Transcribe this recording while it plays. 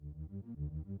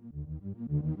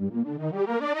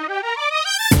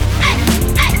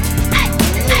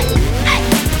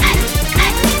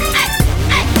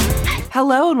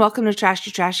welcome to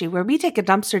Trashy Trashy, where we take a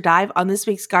dumpster dive on this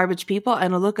week's garbage people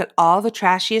and a look at all the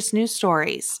trashiest news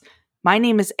stories. My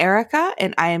name is Erica,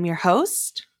 and I am your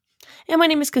host. And my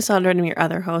name is Cassandra, and I'm your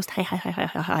other host.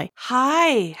 Hi.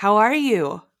 Hi, how are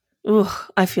you? Ooh,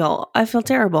 I feel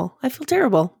terrible.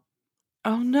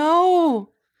 Oh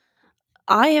no.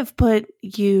 I have put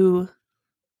you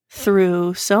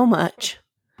through so much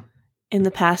in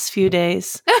the past few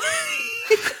days.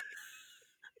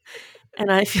 And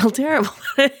I feel terrible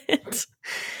about it.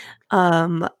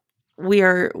 We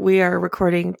are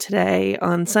recording today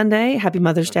on Sunday. Happy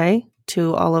Mother's Day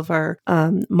to all of our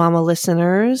mama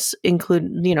listeners,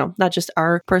 including, not just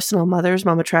our personal mothers,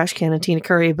 Mama Trash Can and Tina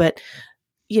Curry, but,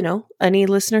 any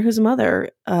listener who's a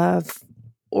mother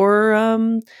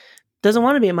or doesn't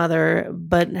want to be a mother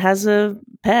but has a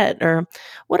pet or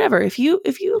whatever. If you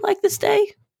like this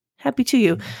day, happy to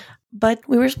you. But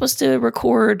we were supposed to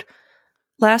record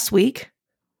last week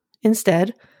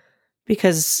instead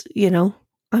because,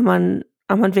 I'm on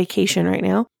vacation right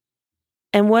now.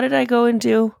 And what did I go and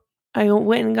do? I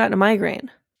went and got a migraine,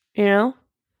 Damn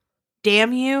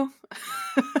you.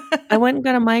 I went and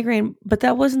got a migraine, but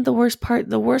that wasn't the worst part.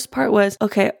 The worst part was,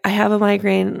 okay, I have a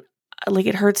migraine. Like,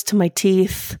 it hurts to my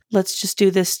teeth. Let's just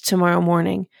do this tomorrow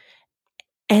morning.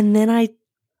 And then I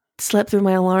slept through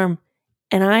my alarm.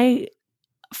 And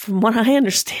from what I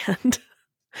understand,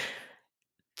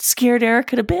 scared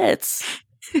Erica to bits.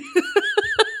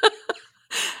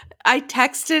 I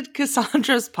texted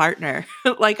Cassandra's partner.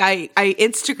 Like, I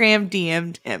Instagram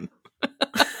DM'd him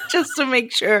just to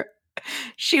make sure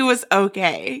she was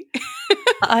okay.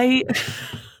 I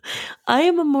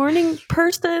am a morning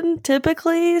person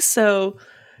typically, so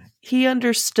he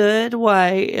understood why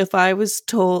if I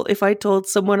told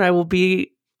someone I will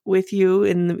be with you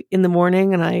in the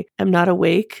morning and I am not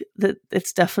awake, that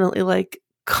it's definitely like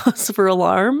cause for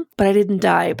alarm. But I didn't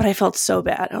die, but I felt so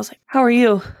bad. I was like, how are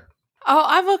you? Oh,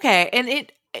 I'm okay. And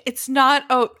it's not,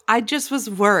 I just was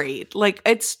worried. Like,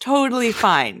 it's totally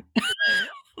fine.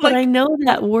 But I know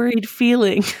that worried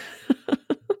feeling.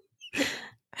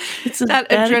 It's that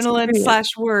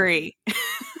adrenaline / worry.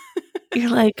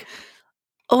 You're like,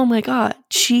 oh my God,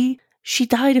 she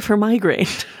died of her migraine.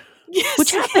 Yes,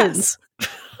 which happens. Yes.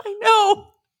 I know.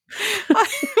 I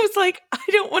was like, I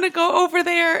don't want to go over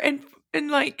there and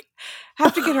like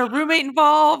have to get her roommate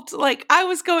involved. Like, I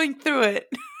was going through it.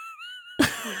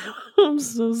 I'm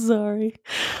so sorry.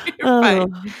 You're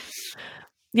fine.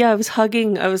 Yeah, I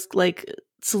was like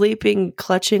sleeping,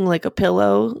 clutching like a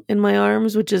pillow in my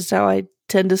arms, which is how I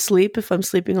tend to sleep if I'm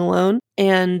sleeping alone.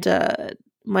 And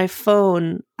my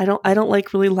phone, I don't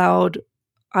like really loud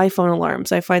iPhone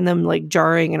alarms. I find them like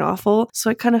jarring and awful.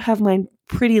 So I kind of have mine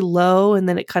pretty low, and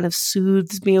then it kind of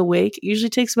soothes me awake. It usually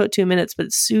takes about 2 minutes, but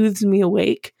it soothes me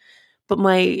awake. But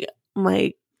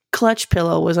my clutch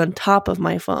pillow was on top of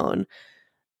my phone.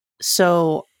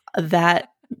 So that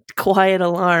quiet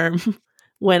alarm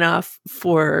went off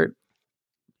for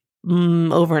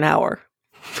over an hour.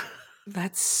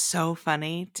 That's so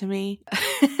funny to me.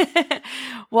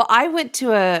 Well, I went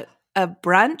to a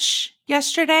brunch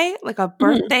yesterday, like a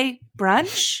birthday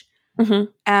brunch,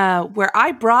 where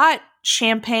I brought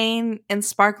champagne and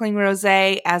sparkling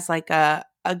rosé as like a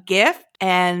gift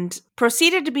and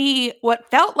proceeded to be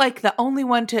what felt like the only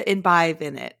one to imbibe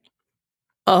in it.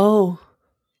 Oh.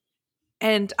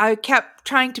 And I kept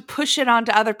trying to push it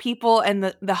onto other people,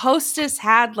 and the hostess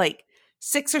had like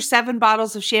 6 or 7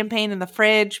 bottles of champagne in the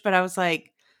fridge, but I was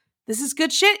like, this is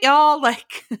good shit, y'all.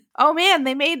 Like, oh man,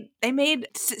 they made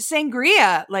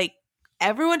sangria. Like,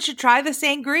 everyone should try the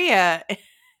sangria.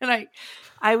 And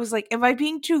I was like, am I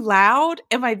being too loud?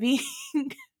 Am I being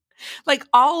like,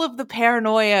 all of the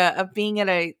paranoia of being at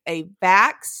a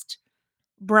vaxxed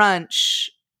brunch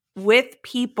with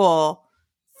people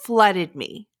flooded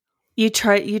me. You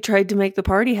tried to make the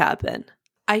party happen.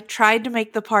 I tried to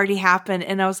make the party happen,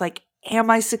 and I was like, am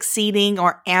I succeeding,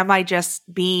 or am I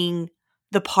just being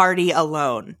the party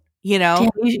alone? Damn,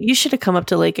 you should have come up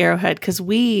to Lake Arrowhead, because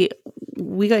we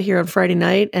got here on Friday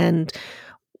night and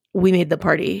we made the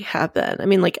party happen. I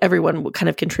mean, like, everyone kind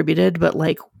of contributed, but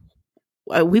like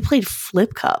we played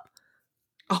Flip Cup.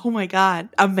 Oh my God.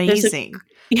 Amazing.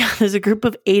 There's a group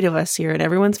of 8 of us here, and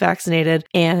everyone's vaccinated,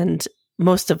 and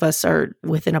most of us are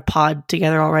within a pod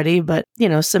together already, but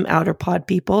some outer pod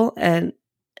people. And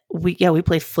we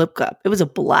played Flip Cup. It was a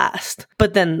blast.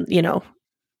 But then,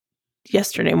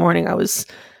 yesterday morning I was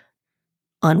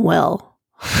unwell.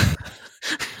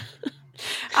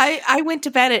 I went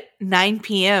to bed at 9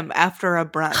 p.m. after a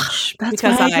brunch. That's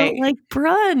because why I don't like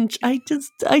brunch.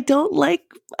 I don't like,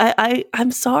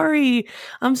 I'm sorry.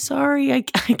 I'm sorry. I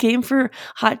came for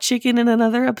hot chicken in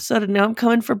another episode and now I'm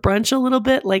coming for brunch a little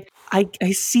bit. Like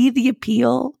I see the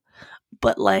appeal,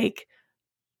 but like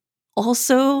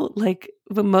also like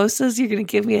mimosas, you're going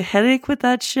to give me a headache with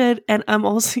that shit. And I'm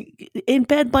also in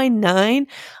bed by 9.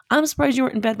 I'm surprised you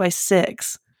weren't in bed by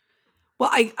 6. Well,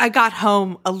 I got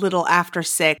home a little after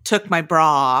 6, took my bra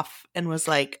off and was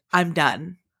like, I'm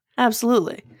done.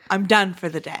 Absolutely. I'm done for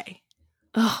the day.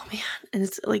 Oh man. And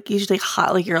it's like usually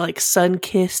hot, like you're like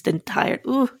sun-kissed and tired.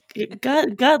 Ooh,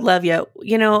 God love you.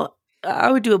 You know,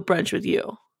 I would do a brunch with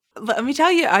you. Let me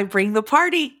tell you, I bring the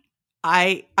party.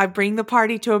 I bring the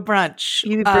party to a brunch.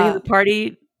 You bring the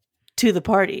party to the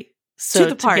party. So to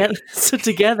the party.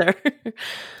 Together,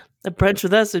 a brunch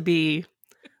with us would be,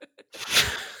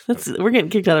 we're getting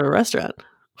kicked out of a restaurant.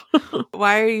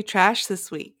 Why are you trash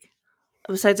this week?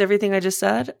 Besides everything I just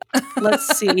said,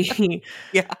 let's see.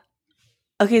 Yeah.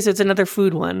 Okay, so it's another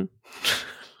food one.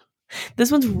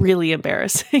 This one's really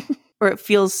embarrassing, or it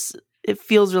feels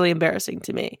really embarrassing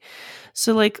to me.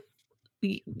 So like,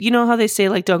 you know how they say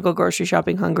like don't go grocery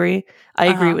shopping hungry? I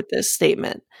agree with this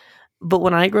statement. But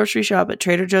when I grocery shop at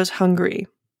Trader Joe's hungry,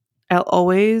 I'll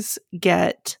always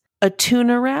get a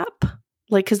tuna wrap,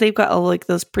 like because they've got all like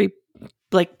those pre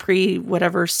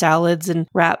whatever salads and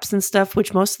wraps and stuff,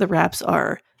 which most of the wraps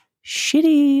are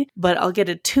shitty. But I'll get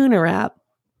a tuna wrap,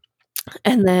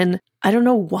 and then I don't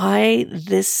know why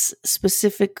this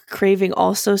specific craving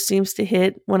also seems to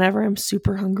hit whenever I'm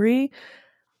super hungry,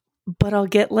 but I'll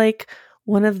get like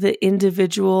one of the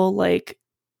individual like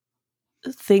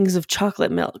things of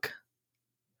chocolate milk.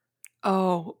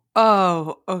 Oh,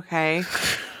 okay.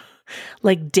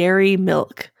 Like dairy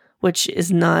milk, which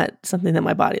is not something that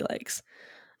my body likes.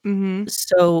 Mm-hmm.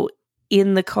 So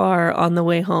in the car on the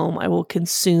way home, I will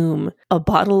consume a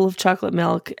bottle of chocolate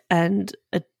milk and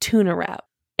a tuna wrap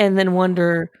and then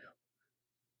wonder,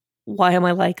 why am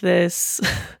I like this?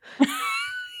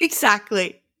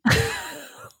 Exactly.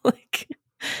 Like,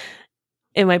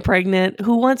 am I pregnant?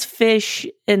 Who wants fish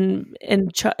and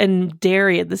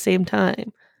dairy at the same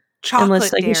time?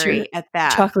 Chocolate dairy at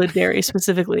that. Chocolate dairy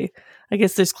specifically. I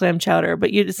guess there's clam chowder, but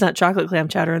it's not chocolate clam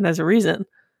chowder, and there's a reason.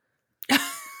 Oh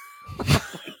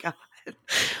my God.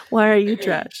 Why are you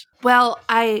trash? Well,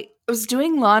 I was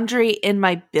doing laundry in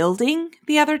my building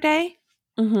the other day,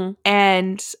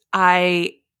 and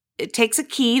it takes a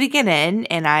key to get in,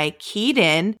 and I keyed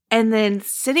in, and then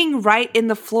sitting right in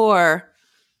the floor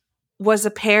was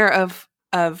a pair of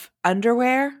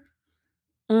underwear.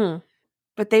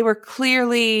 But they were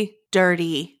clearly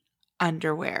dirty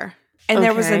underwear. And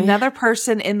there was another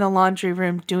person in the laundry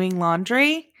room doing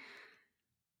laundry.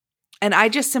 And I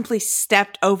just simply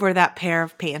stepped over that pair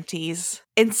of panties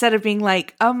instead of being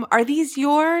like, are these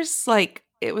yours? Like,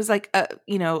 it was like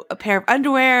a pair of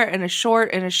underwear and a short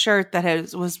and a shirt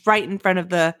that was right in front of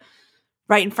the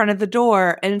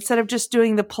door. And instead of just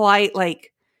doing the polite,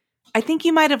 like, I think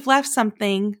you might have left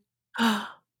something,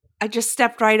 I just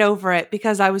stepped right over it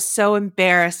because I was so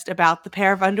embarrassed about the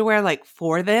pair of underwear, like,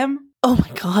 for them. Oh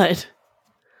my God.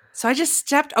 So I just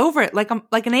stepped over it like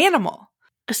an animal.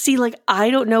 See, like, I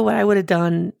don't know what I would have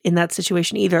done in that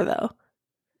situation either, though.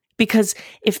 Because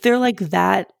if they're like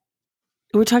that,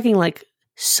 we're talking like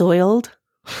soiled.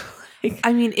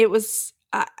 I mean, it was,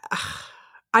 I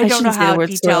don't know how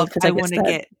detailed I want to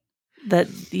get. That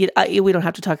we don't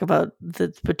have to talk about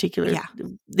the particular,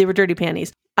 they were dirty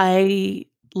panties. I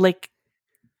like,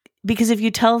 because if you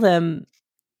tell them,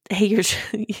 hey,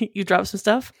 you dropped some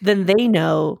stuff, then they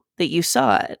know that you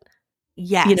saw it.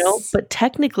 Yes. You know, but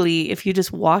technically if you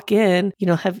just walk in,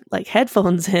 have like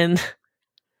headphones in,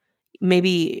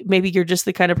 maybe you're just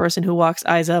the kind of person who walks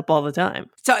eyes up all the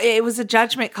time. So it was a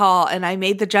judgment call, and I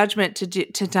made the judgment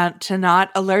to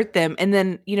not alert them. And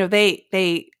then,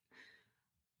 they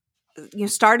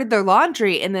started their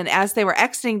laundry, and then as they were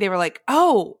exiting, they were like,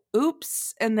 "Oh,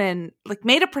 oops," and then like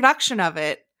made a production of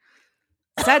it,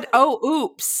 said, "Oh,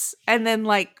 oops," and then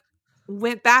like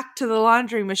went back to the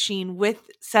laundry machine with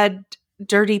said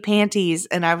dirty panties,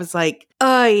 and I was like,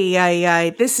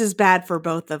 "Ay, this is bad for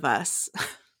both of us."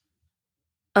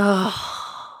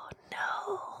 Oh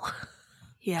no!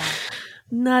 Yeah,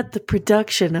 not the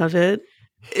production of it.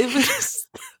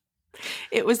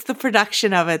 It was the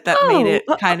production of it that made it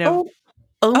kind of.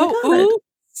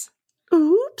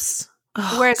 Oops.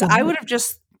 Oh, whereas God. I would have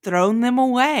just thrown them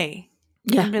away.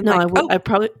 Yeah, no, like,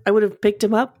 I would have picked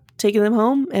them up, taken them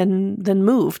home, and then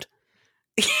moved.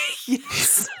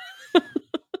 Yes.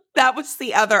 That was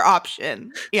the other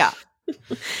option. Yeah.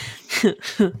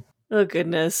 Oh,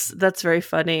 goodness. That's very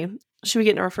funny. Should we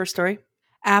get into our first story?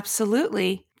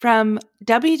 Absolutely. From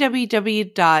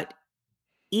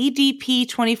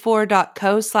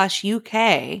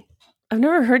www.edp24.co/UK. I've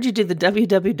never heard you do the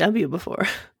www before.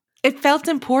 It felt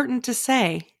important to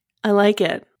say. I like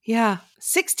it. Yeah.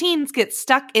 16s get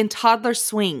stuck in toddler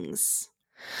swings.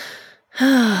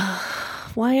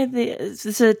 Why are they? Is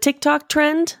this a TikTok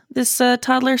trend? This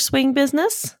toddler swing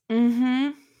business?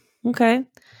 Mm-hmm. Okay.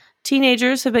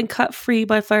 Teenagers have been cut free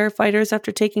by firefighters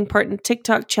after taking part in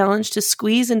TikTok challenge to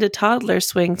squeeze into toddler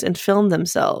swings and film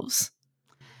themselves.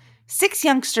 6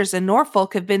 youngsters in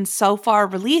Norfolk have been so far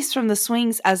released from the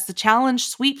swings as the challenge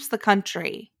sweeps the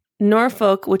country.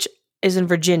 Norfolk, which is in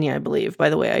Virginia, I believe, by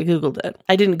the way, I Googled it.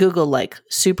 I didn't Google like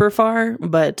super far,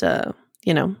 but,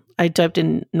 I typed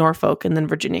in Norfolk and then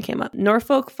Virginia came up.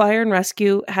 Norfolk Fire and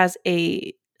Rescue has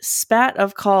a spat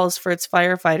of calls for its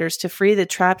firefighters to free the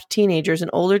trapped teenagers and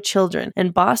older children,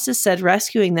 and bosses said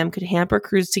rescuing them could hamper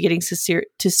crews to getting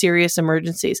to serious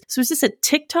emergencies. So is this a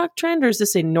TikTok trend or is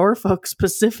this a Norfolk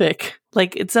specific?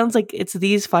 Like, it sounds like it's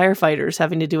these firefighters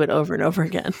having to do it over and over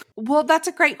again. Well, that's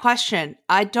a great question.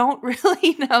 I don't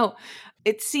really know.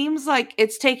 It seems like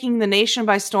it's taking the nation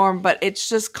by storm, but it's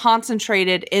just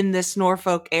concentrated in this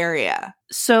Norfolk area.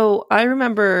 So I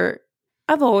remember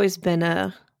I've always been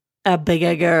a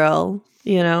bigger girl,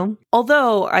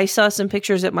 although I saw some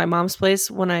pictures at my mom's place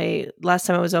last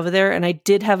time I was over there, and I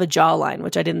did have a jawline,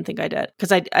 which I didn't think I did,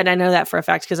 because I know that for a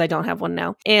fact because I don't have one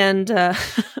now. And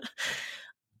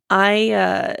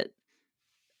I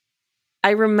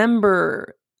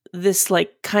remember this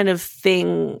like kind of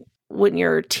thing when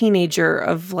you're a teenager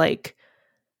of like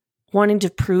wanting to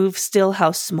prove still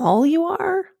how small you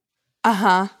are.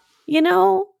 Uh-huh.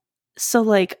 So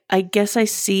like I guess I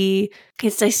see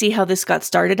how this got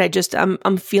started.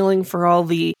 I'm feeling for all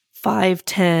the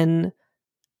 5'10"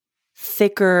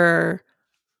 thicker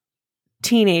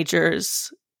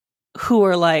teenagers who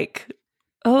are like,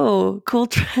 oh, cool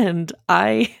trend.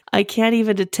 I can't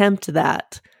even attempt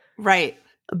that. Right.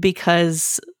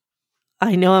 Because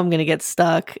I know I'm gonna get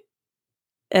stuck.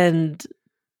 And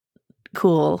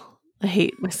cool. I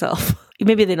hate myself.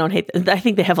 Maybe they don't hate that. I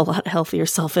think they have a lot healthier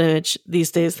self-image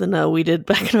these days than we did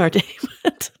back in our day.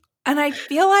 And I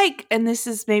feel like, and this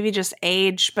is maybe just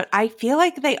age, but I feel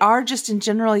like they are just in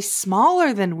generally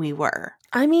smaller than we were.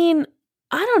 I mean,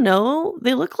 I don't know.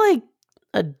 They look like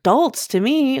adults to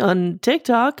me on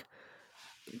TikTok.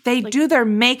 They do their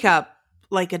makeup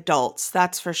like adults,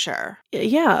 that's for sure.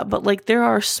 Yeah, but like there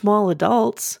are small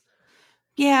adults.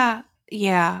 Yeah.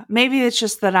 Maybe it's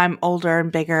just that I'm older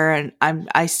and bigger and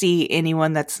I see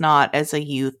anyone that's not as a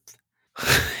youth.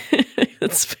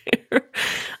 That's fair.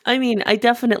 I mean, I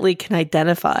definitely can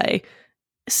identify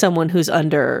someone who's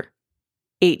under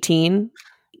 18.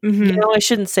 Mm-hmm. I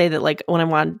shouldn't say that like when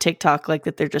I'm on TikTok, like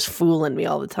that they're just fooling me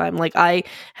all the time. Like I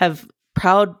have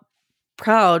proud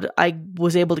I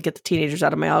was able to get the teenagers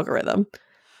out of my algorithm.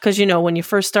 Because, when you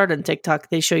first start on TikTok,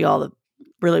 they show you all the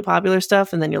really popular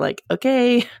stuff. And then you're like,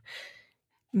 okay,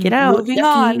 get out. Moving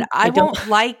on. I won't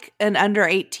like an under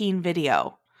 18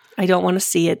 video. I don't want to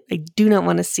see it. I do not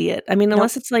want to see it. I mean,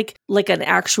 unless it's like an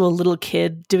actual little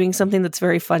kid doing something that's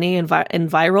very funny and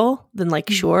viral, then like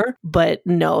sure. But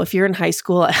no, if you're in high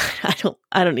school,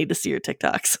 I don't need to see your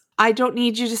TikToks. I don't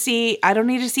need to see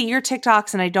your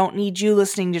TikToks, and I don't need you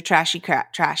listening to Trashy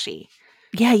Crap Trashy.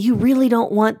 Yeah, you really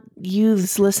don't want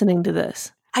youths listening to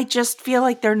this. I just feel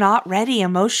like they're not ready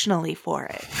emotionally for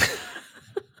it.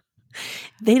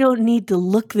 They don't need to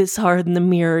look this hard in the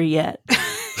mirror yet.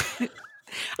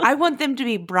 I want them to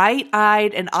be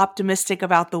bright-eyed and optimistic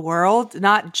about the world,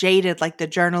 not jaded like the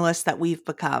journalists that we've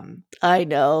become. I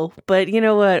know, but you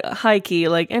know what? High key,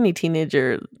 like any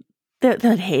teenager, they'd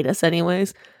hate us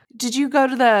anyways. Did you go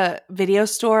to the video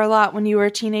store a lot when you were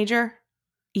a teenager?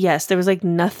 Yes, there was like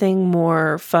nothing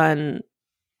more fun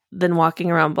than walking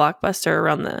around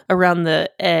Blockbuster around the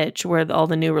edge where all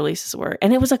the new releases were.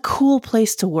 And it was a cool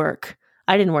place to work.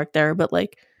 I didn't work there, but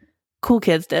like cool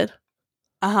kids did.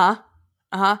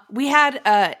 We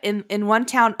had in one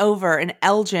town over in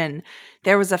Elgin,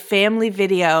 there was a family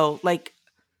video, like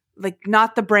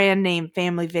not the brand name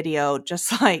Family Video,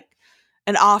 just like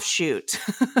an offshoot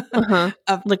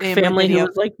of like family who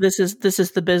was like, this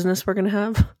is the business we're gonna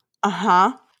have.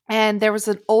 And there was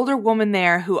an older woman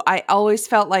there who I always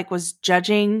felt like was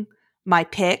judging my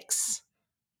picks.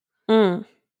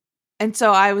 And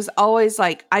so I was always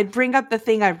like, I'd bring up the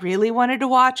thing I really wanted to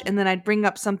watch, and then I'd bring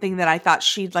up something that I thought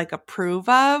she'd like approve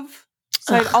of.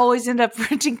 So I'd always end up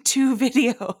renting 2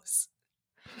 videos.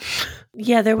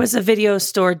 Yeah, there was a video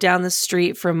store down the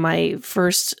street from my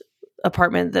first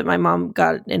apartment that my mom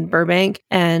got in Burbank,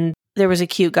 and there was a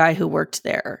cute guy who worked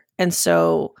there. And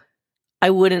so I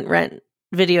wouldn't rent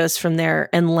videos from there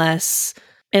unless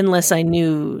I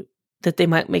knew that they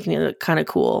might make me look kind of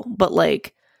cool. But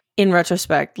like in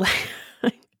retrospect, like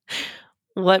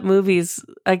what movies,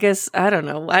 I guess, I don't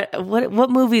know. What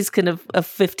movies can a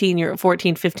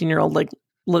 15-year-old like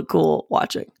look cool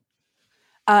watching?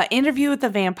 Interview with the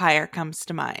Vampire comes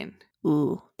to mind.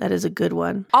 Ooh, that is a good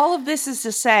one. All of this is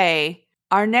to say,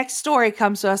 our next story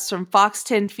comes to us from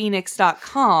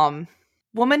fox10phoenix.com.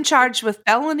 Woman charged with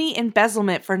felony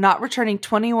embezzlement for not returning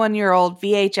 21-year-old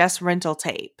VHS rental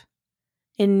tape.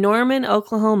 In Norman,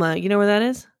 Oklahoma. You know where that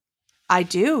is? I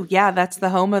do. Yeah, that's the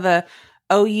home of the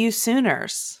OU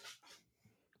Sooners.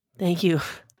 Thank you.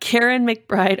 Karen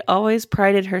McBride always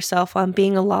prided herself on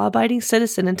being a law-abiding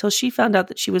citizen until she found out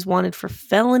that she was wanted for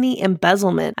felony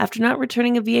embezzlement after not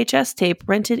returning a VHS tape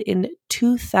rented in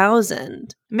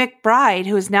 2000. McBride,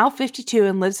 who is now 52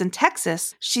 and lives in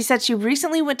Texas, she said she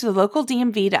recently went to the local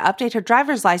DMV to update her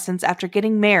driver's license after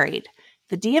getting married.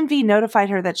 The DMV notified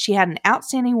her that she had an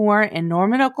outstanding warrant in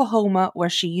Norman, Oklahoma, where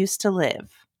she used to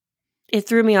live. It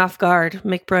threw me off guard,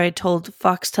 McBride told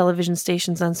Fox television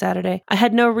stations on Saturday. I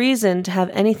had no reason to have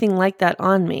anything like that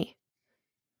on me.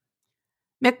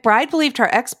 McBride believed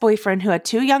her ex-boyfriend, who had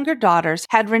 2 younger daughters,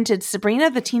 had rented Sabrina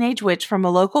the Teenage Witch from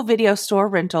a local video store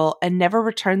rental and never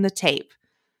returned the tape.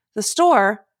 The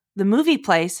store, the movie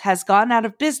place, has gone out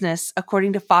of business,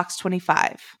 according to Fox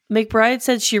 25. McBride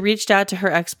said she reached out to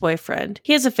her ex-boyfriend.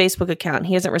 He has a Facebook account.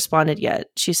 He hasn't responded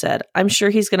yet, she said. I'm sure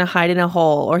he's going to hide in a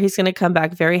hole, or he's going to come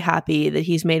back very happy that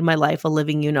he's made my life a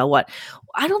living you-know-what.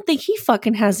 I don't think he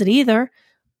fucking has it either.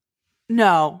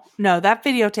 No, that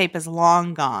videotape is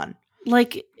long gone.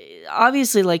 Like,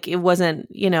 obviously, like, it wasn't,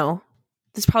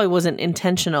 this probably wasn't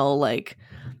intentional, like,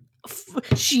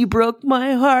 she broke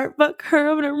my heart, fuck her,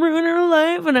 I'm gonna ruin her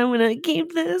life, and I'm gonna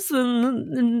keep this,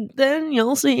 and then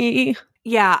you'll see.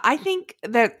 Yeah, I think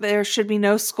that there should be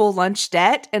no school lunch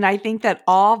debt, and I think that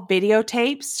all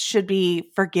videotapes should be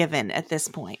forgiven at this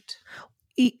point.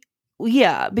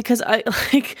 Yeah, because I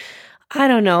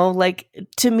don't know, like,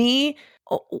 to me,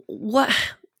 what...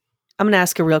 I'm going to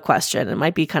ask a real question. It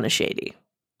might be kind of shady.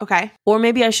 Okay. Or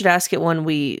maybe I should ask it when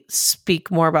we speak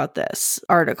more about this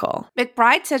article.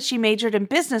 McBride said she majored in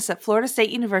business at Florida State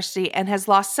University and has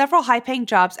lost several high-paying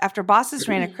jobs after bosses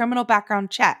ran a criminal background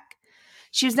check.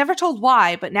 She was never told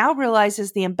why, but now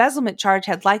realizes the embezzlement charge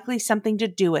had likely something to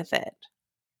do with it.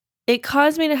 It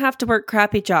caused me to have to work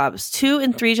crappy jobs, 2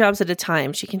 and 3 jobs at a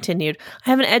time, she continued.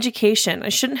 I have an education. I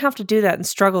shouldn't have to do that and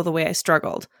struggle the way I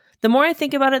struggled. The more I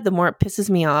think about it, the more it pisses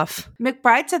me off.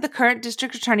 McBride said the current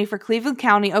district attorney for Cleveland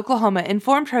County, Oklahoma,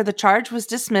 informed her the charge was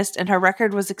dismissed and her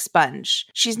record was expunged.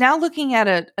 She's now looking at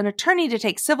an attorney to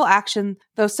take civil action,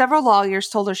 though several lawyers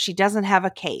told her she doesn't have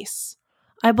a case.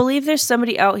 I believe there's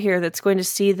somebody out here that's going to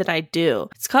see that I do.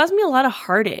 It's caused me a lot of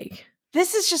heartache.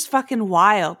 This is just fucking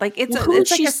wild. Like, it's who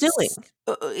it's is she like suing?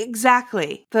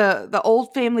 Exactly. The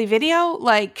old family video,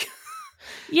 like...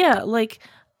 Yeah, like...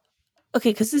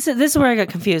 Okay, because this is where I got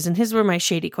confused, and here's where my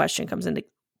shady question comes into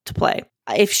play.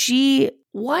 If she,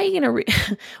 why are you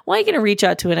gonna reach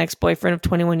out to an ex-boyfriend of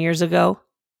 21 years ago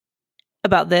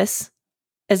about this,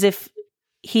 as if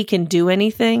he can do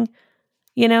anything,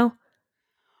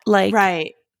 like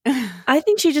right? I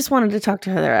think she just wanted to talk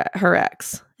to her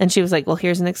ex, and she was like, "Well,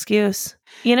 here's an excuse,"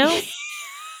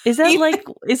 Is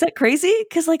that crazy?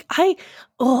 Because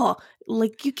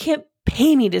you can't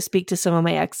pay me to speak to some of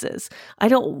my exes. I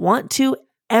don't want to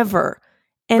ever.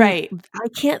 And right. I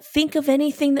can't think of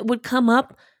anything that would come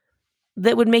up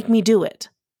that would make me do it.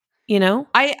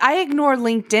 I ignore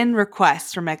LinkedIn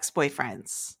requests from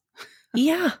ex-boyfriends.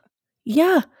 Yeah.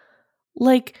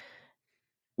 Like,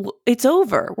 it's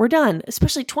over. We're done.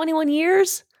 Especially 21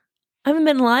 years. I haven't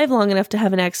been alive long enough to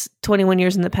have an ex 21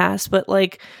 years in the past, but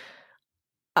like,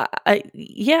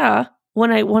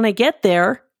 when I get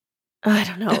there, I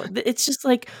don't know. It's just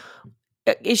like,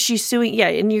 is she suing? Yeah,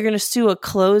 and you're going to sue a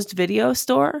closed video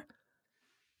store?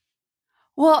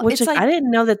 Well, which I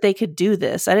didn't know that they could do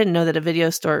this. I didn't know that a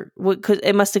video store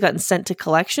it must have gotten sent to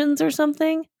collections or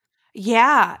something.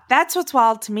 Yeah, that's what's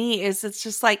wild to me is it's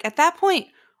just like at that point,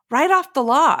 write off the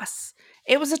loss.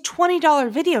 It was a $20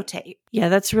 videotape. Yeah,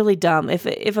 that's really dumb. If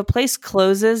a place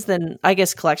closes, then I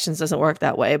guess collections doesn't work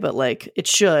that way, but like it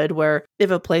should. Where if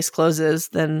a place closes,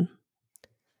 then.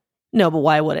 No, but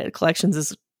why would it? Collections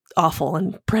is awful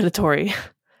and predatory.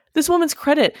 This woman's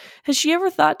credit. Has she ever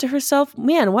thought to herself,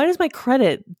 man, why does my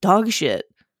credit dog shit?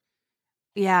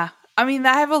 Yeah. I mean,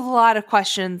 I have a lot of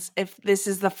questions if this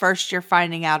is the first you're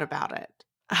finding out about it.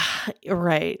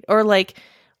 Right. Or like,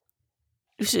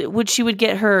 she would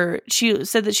get she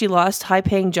said that she lost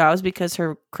high-paying jobs because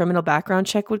her criminal background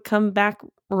check would come back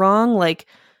wrong. Like,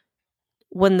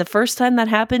 when the first time that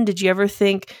happened, did you ever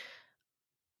think,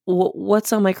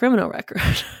 what's on my criminal record?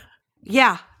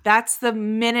 Yeah, that's the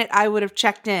minute I would have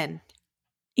checked in.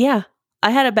 Yeah. I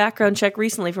had a background check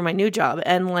recently for my new job,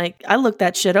 and like, I looked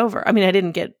that shit over. I mean, I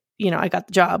didn't get, I got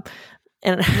the job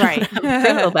and I don't have a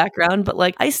criminal background, but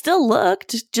like, I still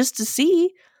looked just to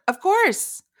see. Of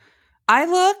course. I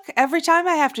look every time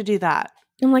I have to do that.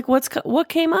 I'm like, what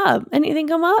came up? Anything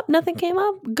come up? Nothing came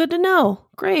up? Good to know.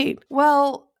 Great.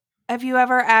 Well, have you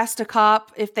ever asked a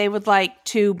cop if they would like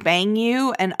to bang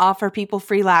you and offer people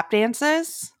free lap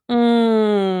dances?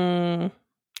 I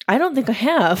don't think I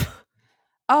have.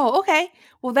 Oh, okay.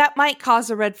 Well, that might cause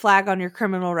a red flag on your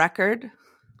criminal record.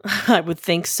 I would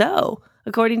think so.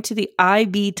 According to the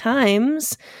IB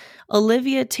Times,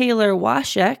 Olivia Taylor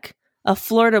Washek, a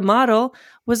Florida model,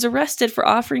 was arrested for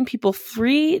offering people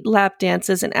free lap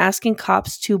dances and asking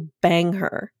cops to bang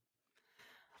her.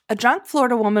 A drunk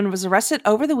Florida woman was arrested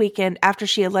over the weekend after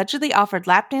she allegedly offered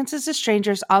lap dances to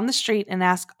strangers on the street and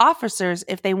asked officers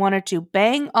if they wanted to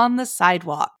bang on the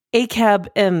sidewalk. ACAB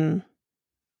M.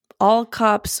 All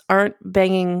cops aren't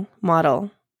banging model.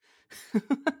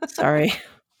 Sorry.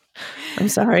 I'm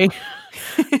sorry.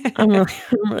 I'm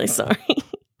really sorry.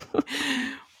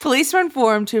 Police were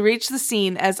informed to reach the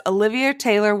scene as Olivia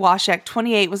Taylor Washek,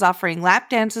 28, was offering lap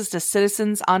dances to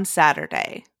citizens on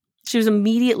Saturday. She was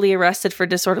immediately arrested for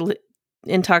disorderly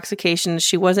intoxication.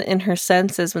 She wasn't in her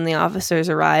senses when the officers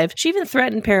arrived. She even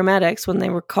threatened paramedics when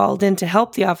they were called in to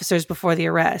help the officers before the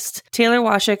arrest. Taylor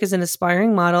Washek is an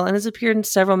aspiring model and has appeared in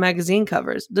several magazine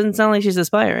covers. Doesn't sound like she's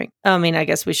aspiring. I mean, I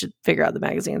guess we should figure out the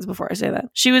magazines before I say that.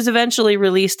 She was eventually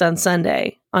released on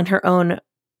Sunday on her own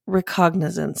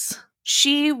recognizance.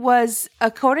 She was,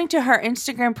 according to her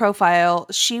Instagram profile,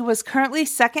 she was currently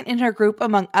second in her group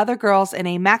among other girls in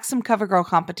a Maxim CoverGirl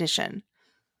competition.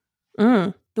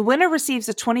 The winner receives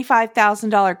a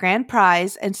 $25,000 grand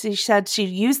prize, and she said she'd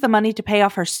use the money to pay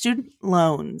off her student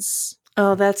loans.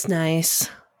 Oh, that's nice.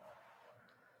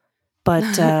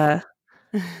 But,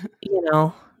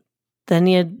 then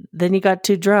you got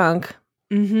too drunk.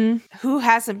 Mm-hmm. Who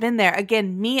hasn't been there?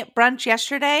 Again, me at brunch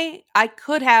yesterday, I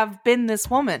could have been this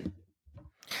woman.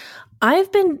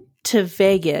 I've been to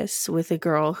Vegas with a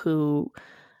girl who,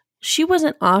 she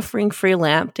wasn't offering free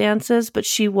lap dances, but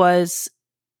she was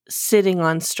sitting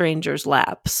on strangers'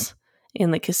 laps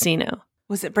in the casino.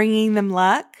 Was it bringing them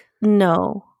luck?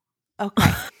 No.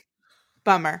 Okay.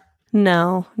 Bummer.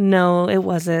 No, it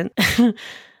wasn't.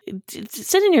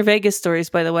 Send in your Vegas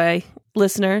stories, by the way,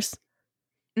 listeners.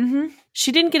 Mm-hmm.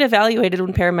 She didn't get evaluated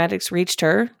when paramedics reached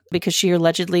her because she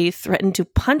allegedly threatened to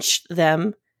punch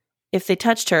them if they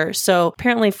touched her. So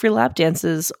apparently free lap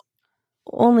dances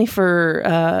only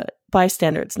for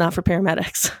bystanders, not for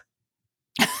paramedics.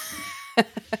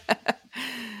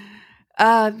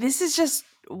 This is just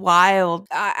wild.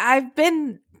 I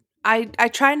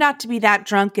try not to be that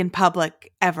drunk in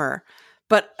public ever,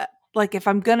 but like if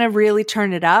I'm gonna really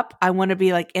turn it up, I want to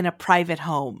be like in a private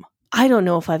home. I don't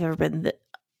know if I've ever been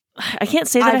I can't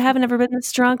say that I haven't ever been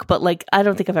this drunk, but like I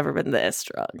don't think I've ever been this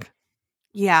drunk.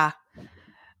 Yeah.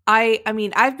 I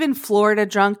mean, I've been Florida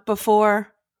drunk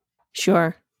before.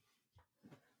 Sure.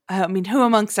 I mean, who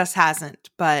amongst us hasn't?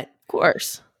 But of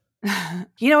course.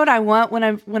 You know what I want when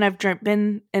I've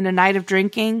been in a night of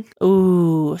drinking?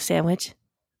 Ooh, a sandwich.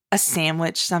 A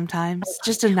sandwich sometimes.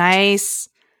 Just a nice,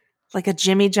 like a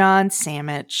Jimmy John's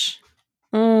sandwich.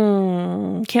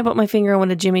 Can't put my finger on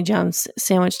what a Jimmy John's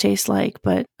sandwich tastes like,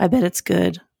 but I bet it's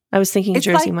good. I was thinking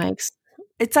Jersey Mike's.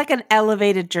 It's like an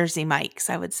elevated Jersey Mike's,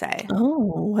 I would say. Oh,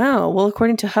 wow. Well,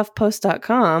 according to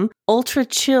HuffPost.com, ultra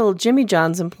chill Jimmy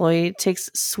John's employee takes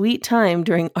sweet time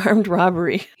during armed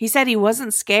robbery. He said he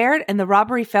wasn't scared and the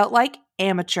robbery felt like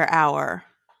amateur hour.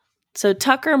 So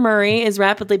Tucker Murray is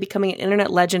rapidly becoming an internet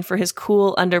legend for his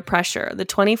cool under pressure. The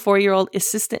 24-year-old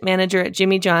assistant manager at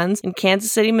Jimmy John's in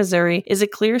Kansas City, Missouri, is a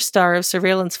clear star of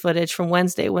surveillance footage from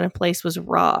Wednesday when a place was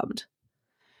robbed.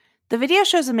 The video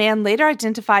shows a man later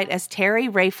identified as Terry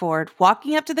Rayford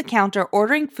walking up to the counter,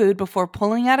 ordering food before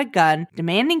pulling out a gun,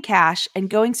 demanding cash, and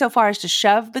going so far as to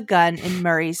shove the gun in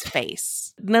Murray's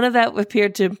face. None of that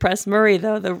appeared to impress Murray,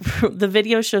 though. The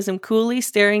video shows him coolly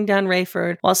staring down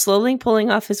Rayford while slowly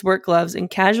pulling off his work gloves and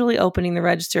casually opening the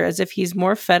register as if he's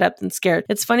more fed up than scared.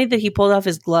 It's funny that he pulled off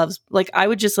his gloves. Like, I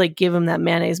would just, like, give him that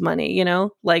mayonnaise money, you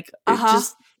know? Like,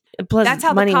 just... Plus that's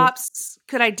how money. The cops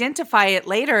could identify it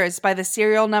later, is by the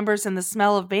serial numbers and the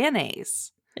smell of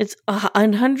mayonnaise. It's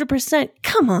 100%.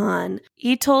 Come on.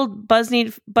 He told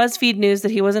BuzzFeed News that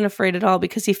he wasn't afraid at all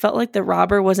because he felt like the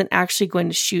robber wasn't actually going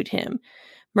to shoot him.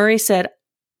 Murray said,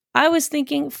 I was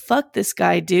thinking, fuck this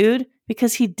guy, dude,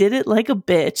 because he did it like a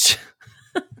bitch.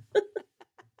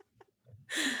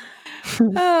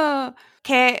 Oh,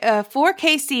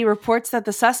 4KC reports that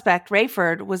the suspect,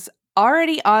 Rayford, was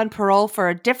already on parole for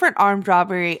a different armed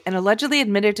robbery and allegedly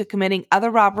admitted to committing other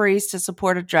robberies to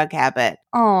support a drug habit.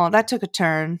 Oh, that took a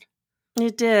turn.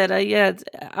 It did.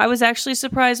 I was actually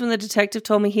surprised when the detective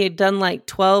told me he had done like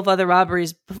 12 other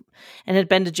robberies and had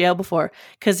been to jail before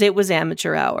because it was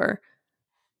amateur hour.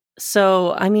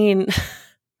 So, I mean,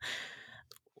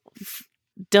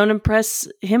 don't impress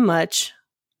him much.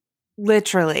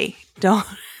 Literally. Don't.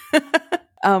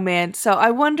 Oh, man. So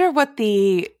I wonder what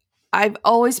I've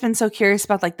always been so curious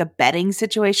about like the betting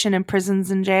situation in prisons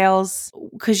and jails.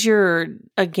 Because you're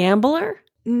a gambler?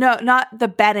 No, not the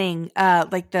betting,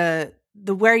 like the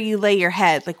where you lay your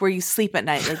head, like where you sleep at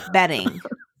night, like betting.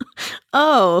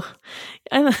 Oh,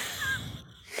 I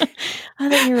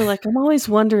thought you were like, I'm always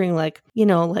wondering, like, you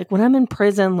know, like when I'm in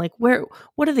prison, like what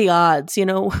are the odds, you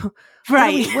know?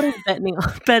 Right. What are we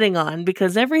betting on?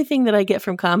 Because everything that I get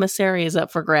from commissary is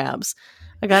up for grabs.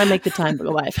 I got to make the time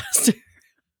go by faster.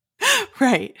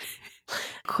 Right.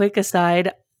 Quick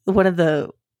aside, one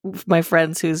of my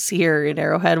friends who's here in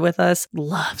Arrowhead with us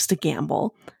loves to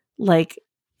gamble. Like,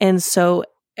 and so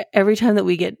every time that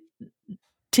we get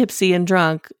tipsy and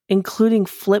drunk, including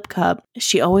Flip Cup,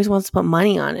 she always wants to put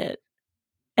money on it.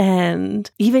 And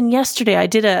even yesterday, I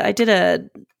did a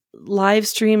live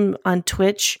stream on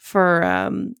Twitch for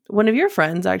one of your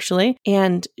friends, actually,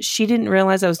 and she didn't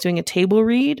realize I was doing a table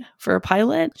read for a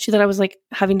pilot. She thought I was like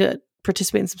having to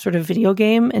participate in some sort of video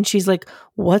game, and she's like,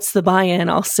 "What's the buy-in?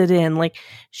 I'll sit in." Like,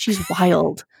 she's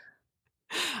wild.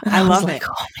 I love it.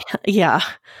 Oh man, yeah.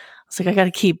 I was like, I got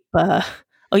to keep. Oh,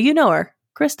 you know her,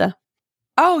 Krista.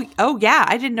 Oh yeah,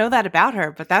 I didn't know that about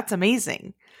her, but that's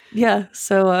amazing. Yeah,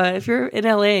 so if you're in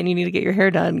LA and you need to get your hair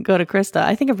done, go to Krista.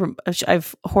 I think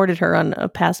I've hoarded her on a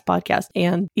past podcast,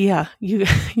 and yeah, you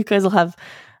guys will have.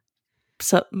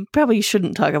 So probably you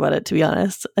shouldn't talk about it, to be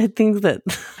honest. I think that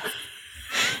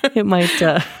it might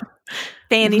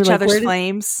fan each other's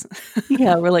flames.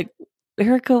 Yeah, we're like,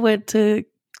 Erica went to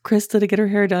Krista to get her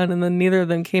hair done, and then neither of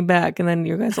them came back, and then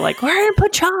you guys are like, we're in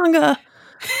Pachanga.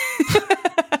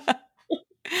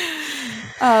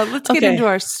 Let's get into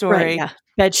our story. Right, yeah.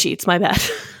 Bed sheets, my bad.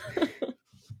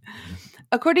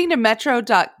 According to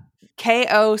metro.co/UK,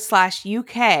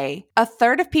 a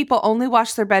third of people only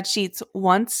wash their bed sheets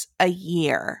once a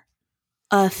year.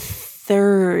 A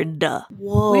third.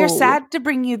 Whoa. We are sad to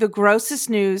bring you the grossest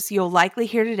news you'll likely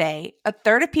hear today. A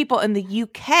third of people in the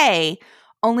UK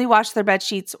only wash their bed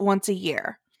sheets once a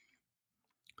year.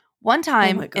 One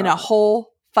time in a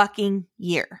whole fucking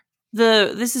year.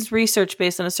 This is research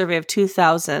based on a survey of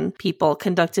 2,000 people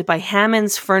conducted by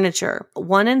Hammond's Furniture.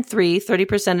 1 in 3,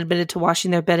 30% admitted to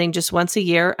washing their bedding just once a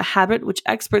year, a habit which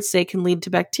experts say can lead to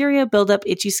bacteria, build up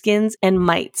itchy skins, and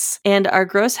mites. And our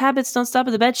gross habits don't stop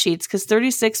at the bed sheets, because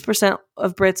 36%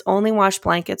 of Brits only wash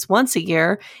blankets once a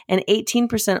year, and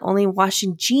 18% only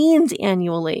washing jeans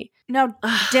annually. Now,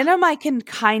 denim I can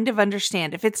kind of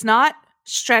understand. If it's not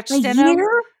stretched denim,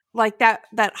 like that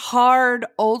hard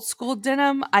old school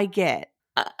denim, I get.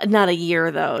 Not a year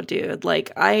though, dude.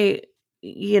 Like I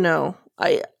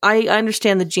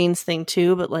understand the jeans thing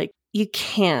too, but like you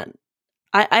can't.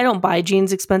 I don't buy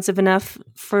jeans expensive enough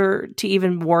to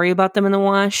even worry about them in the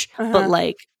wash. Uh-huh. But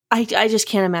like I just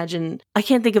can't imagine. I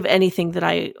can't think of anything that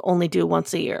I only do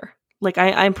once a year. Like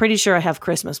I'm pretty sure I have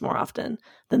Christmas more often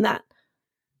than that.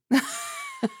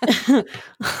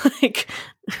 Like.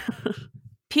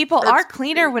 People are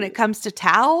cleaner when it comes to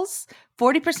towels.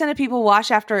 40% of people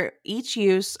wash after each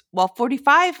use, while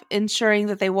 45% ensuring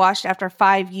that they washed after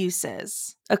 5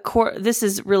 uses. This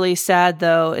is really sad,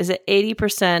 though, is that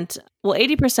 80%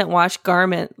 wash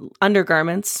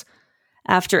undergarments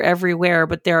after every wear,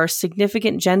 but there are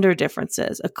significant gender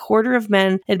differences. A quarter of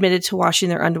men admitted to washing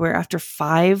their underwear after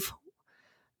 5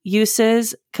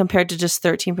 uses, compared to just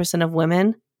 13% of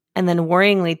women. And then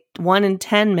worryingly, 1 in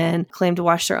 10 men claim to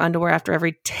wash their underwear after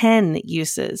every 10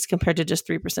 uses, compared to just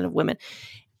 3% of women.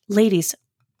 Ladies,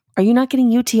 are you not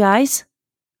getting UTIs?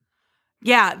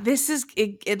 Yeah,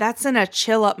 that's in a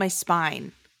chill up my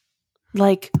spine.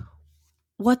 Like,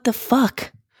 what the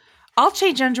fuck? I'll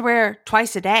change underwear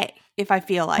twice a day if I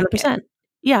feel like 100%. It.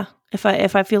 Yeah, if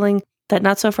I'm feeling that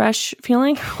not so fresh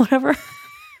feeling, whatever,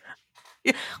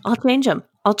 yeah. I'll change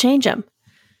them.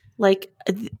 Like.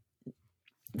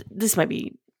 This might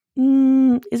be,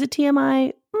 is it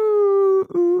TMI?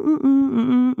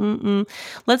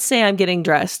 Let's say I'm getting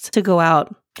dressed to go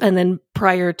out, and then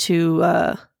prior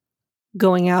to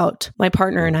going out, my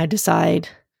partner and I decide,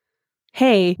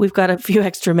 hey, we've got a few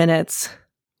extra minutes.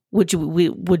 would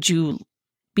you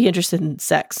be interested in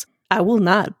sex? I will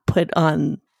not put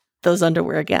on those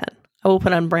underwear again. I will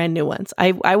put on brand new ones.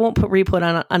 I won't re-put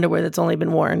on underwear that's only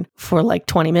been worn for like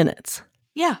 20 minutes.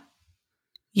 Yeah.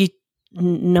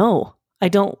 No, I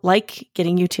don't like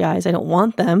getting UTIs. I don't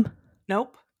want them.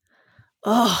 Nope.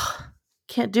 Oh,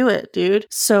 can't do it, dude.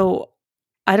 So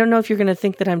I don't know if you're going to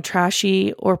think that I'm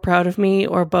trashy or proud of me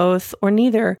or both or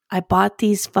neither. I bought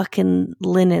these fucking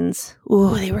linens.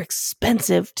 Ooh, they were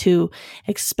expensive too.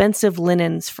 Expensive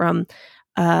linens from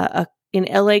an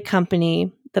LA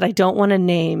company that I don't want to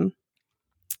name,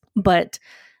 but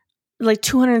like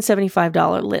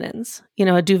 $275 linens,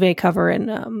 a duvet cover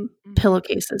and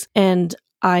pillowcases. And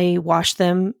I wash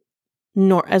them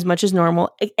as much as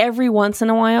normal. Every once in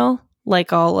a while,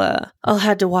 like I'll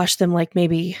had to wash them like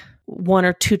maybe 1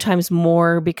 or 2 times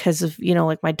more because of,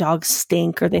 like my dogs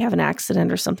stink or they have an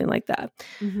accident or something like that.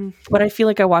 Mm-hmm. But I feel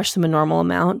like I wash them a normal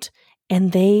amount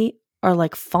and they are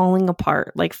like falling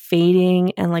apart, like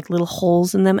fading and like little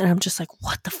holes in them. And I'm just like,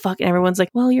 what the fuck? And everyone's like,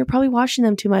 well, you're probably washing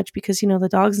them too much because, the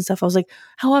dogs and stuff. I was like,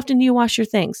 how often do you wash your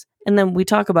things? And then we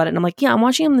talk about it and I'm like, yeah, I'm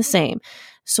washing them the same.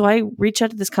 So I reach out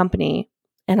to this company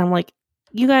and I'm like,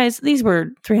 you guys, these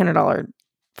were $300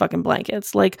 fucking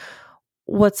blankets. Like,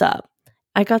 what's up?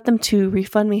 I got them to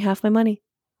refund me half my money.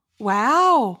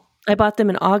 Wow. I bought them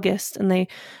in August and they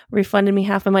refunded me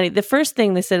half my money. The first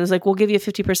thing they said was like, we'll give you a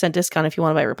 50% discount if you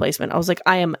want to buy a replacement. I was like,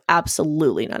 I am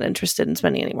absolutely not interested in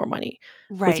spending any more money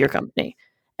with your company.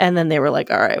 And then they were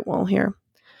like, all right, well, here,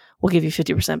 we'll give you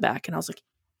 50% back. And I was like,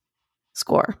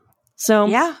 score. So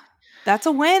yeah, that's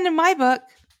a win in my book.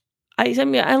 I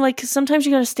mean, I like, sometimes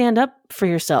you got to stand up for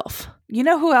yourself. You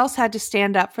know who else had to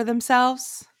stand up for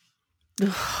themselves?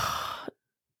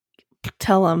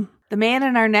 Tell them. The man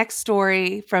in our next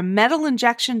story from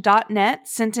metalinjection.net,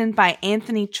 sent in by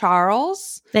Anthony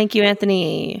Charles. Thank you,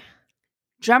 Anthony.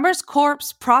 Drummer's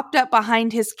corpse propped up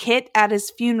behind his kit at his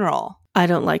funeral. I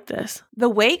don't like this. The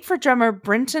wake for drummer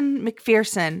Brenton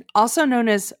McPherson, also known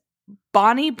as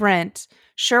Bonnie Brent,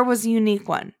 sure was a unique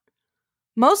one.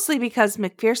 Mostly because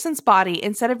McPherson's body,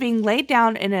 instead of being laid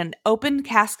down in an open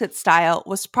casket style,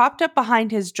 was propped up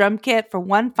behind his drum kit for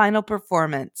one final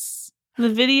performance. The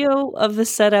video of the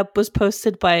setup was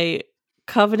posted by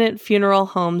Covenant Funeral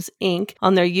Homes, Inc.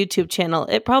 on their YouTube channel.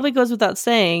 It probably goes without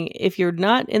saying, if you're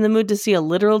not in the mood to see a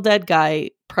literal dead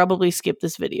guy, probably skip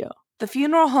this video. The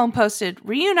funeral home posted,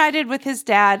 reunited with his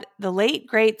dad, the late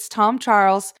greats Tom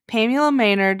Charles, Pamela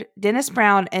Maynard, Dennis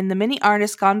Brown, and the many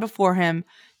artists gone before him.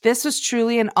 This was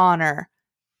truly an honor.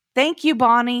 Thank you,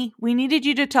 Bonnie. We needed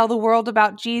you to tell the world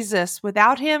about Jesus.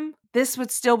 Without him, this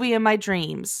would still be in my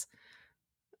dreams.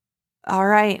 All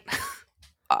right.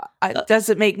 It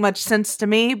doesn't make much sense to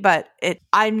me, but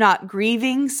I'm not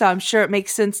grieving, so I'm sure it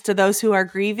makes sense to those who are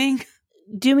grieving.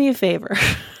 Do me a favor.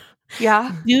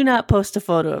 Yeah? Do not post a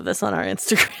photo of this on our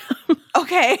Instagram.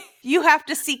 Okay. You have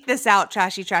to seek this out,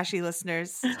 trashy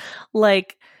listeners.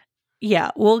 Like,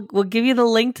 yeah, we'll give you the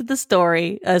link to the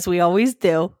story, as we always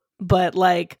do, but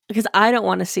like, because I don't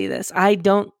want to see this. I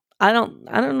don't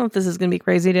know if this is going to be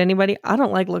crazy to anybody. I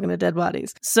don't like looking at dead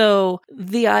bodies. So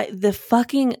the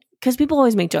fucking, because people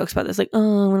always make jokes about this, like,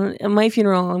 oh, at my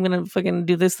funeral, I'm going to fucking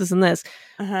do this, and this.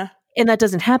 Uh-huh. And that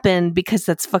doesn't happen because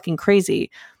that's fucking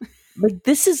crazy. Like,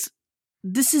 this is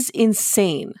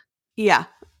insane. Yeah.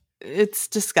 It's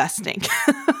disgusting.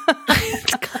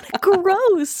 It's kind of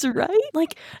gross, right?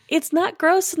 Like, it's not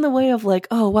gross in the way of like,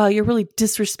 oh, wow, you're really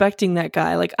disrespecting that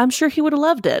guy. Like, I'm sure he would have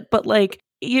loved it, but like,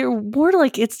 you're more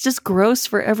like, it's just gross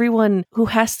for everyone who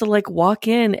has to like walk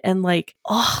in and like,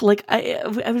 oh, like I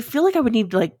would feel like I would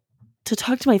need like to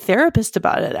talk to my therapist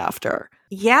about it after.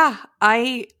 Yeah,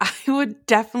 I would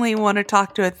definitely want to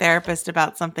talk to a therapist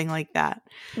about something like that.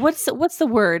 What's the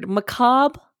word?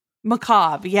 Macabre?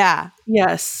 Macabre, yeah.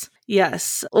 Yes.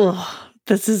 Oh,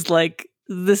 this is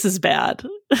bad.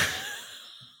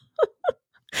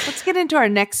 Let's get into our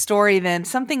next story then.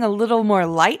 Something a little more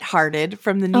lighthearted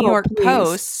from the New York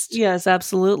Post. Yes,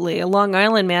 absolutely. A Long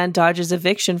Island man dodges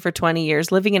eviction for 20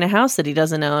 years, living in a house that he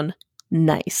doesn't own.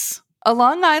 Nice. A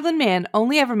Long Island man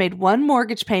only ever made one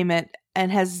mortgage payment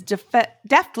and has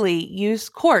deftly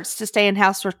used courts to stay in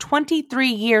house for 23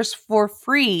 years for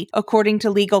free, according to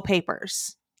legal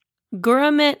papers.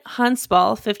 Gurumit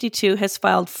Hansbal, 52, has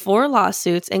filed 4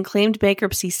 lawsuits and claimed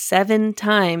bankruptcy 7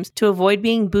 times to avoid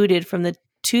being booted from the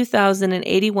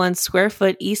 2,081 square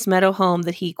foot East Meadow home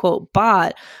that he, quote,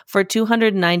 bought for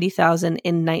 $290,000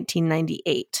 in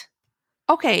 1998.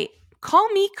 Okay, call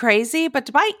me crazy, but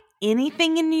to buy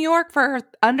anything in New York for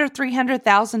under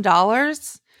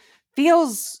 $300,000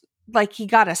 feels like he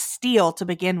got a steal to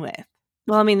begin with.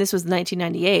 Well, I mean, this was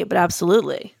 1998, but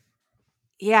absolutely.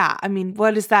 Yeah, I mean,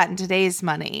 what is that in today's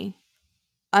money?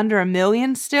 Under $1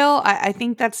 million still? I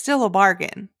think that's still a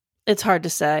bargain. It's hard to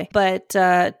say. But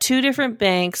 2 different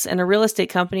banks and a real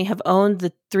estate company have owned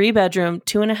the 3-bedroom,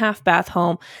 2.5-bath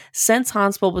home since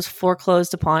Hansbill was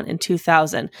foreclosed upon in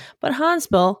 2000. But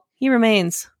Hansbill, he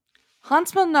remains.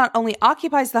 Hansbill not only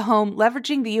occupies the home,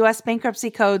 leveraging the U.S.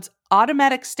 Bankruptcy Code's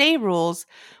automatic stay rules,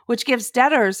 which gives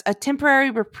debtors a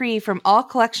temporary reprieve from all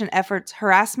collection efforts,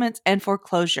 harassments, and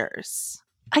foreclosures.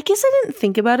 I guess I didn't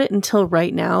think about it until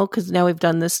right now, because now we've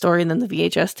done this story and then the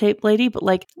VHS tape lady. But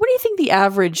like, what do you think the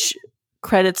average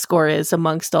credit score is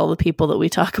amongst all the people that we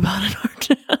talk about in our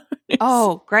town?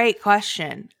 Oh, great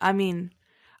question. I mean,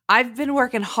 I've been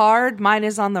working hard. Mine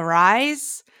is on the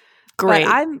rise. Great.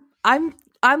 But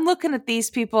I'm looking at these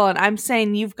people and I'm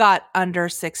saying you've got under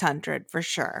 600 for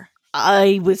sure.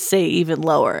 I would say even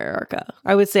lower, Erica.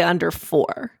 I would say under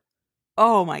 4.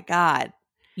 Oh my God.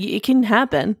 It can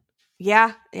happen.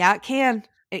 Yeah, it can.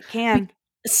 It can.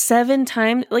 7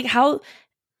 times? Like, how,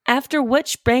 after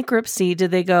which bankruptcy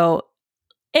did they go,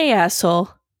 hey,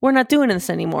 asshole, we're not doing this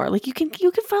anymore? Like, you can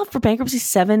file for bankruptcy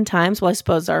 7 times. Well, I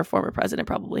suppose our former president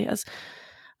probably has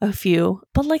a few.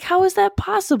 But, like, how is that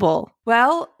possible?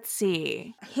 Well, let's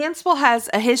see. Hansbill has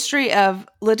a history of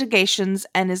litigations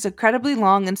and is incredibly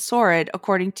long and sordid,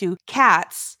 according to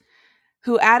Katz,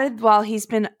 who added while he's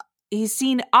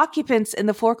seen occupants in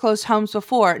the foreclosed homes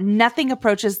before, nothing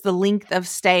approaches the length of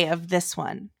stay of this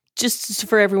one. Just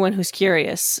for everyone who's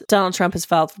curious, Donald Trump has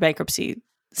filed for bankruptcy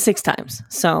 6 times.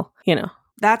 So, you know.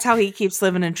 That's how he keeps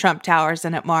living in Trump Towers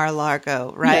and at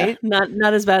Mar-a-Lago, right? Yeah,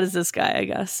 not as bad as this guy, I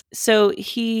guess. So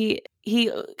he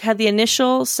had the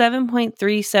initial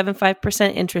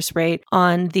 7.375% interest rate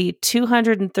on the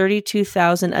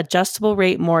 $232,000 adjustable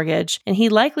rate mortgage, and he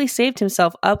likely saved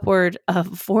himself upward of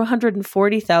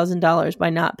 $440,000 by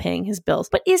not paying his bills.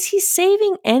 But is he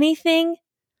saving anything?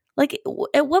 Like,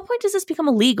 at what point does this become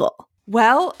illegal?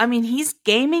 Well, I mean, he's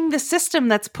gaming the system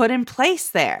that's put in place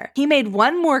there. He made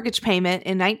one mortgage payment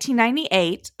in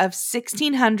 1998 of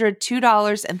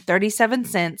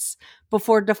 $1,602.37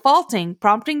 before defaulting,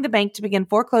 prompting the bank to begin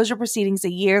foreclosure proceedings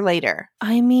a year later.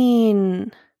 I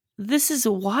mean, this is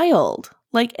wild.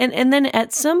 Like, and then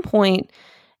at some point,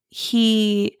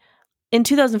 in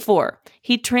 2004,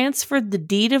 he transferred the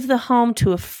deed of the home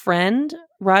to a friend,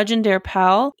 Rajendra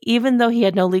Pal, even though he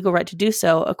had no legal right to do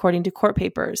so, according to court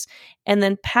papers. And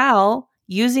then Pal,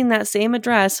 using that same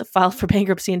address, filed for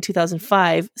bankruptcy in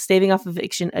 2005, staving off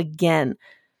eviction again.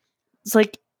 It's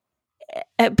like,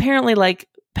 apparently, like,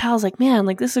 Pal's like, man,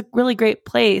 like, this is a really great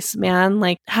place, man.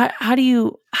 Like, how do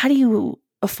you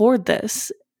afford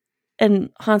this? And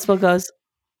Hansbill goes,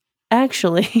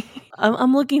 actually,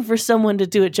 I'm looking for someone to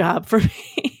do a job for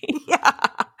me. Yeah.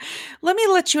 Let me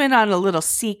let you in on a little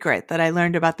secret that I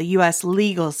learned about the U.S.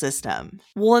 legal system.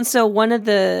 Well, and so one of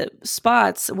the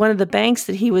banks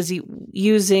that he was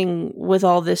using with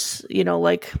all this,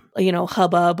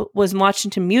 hubbub was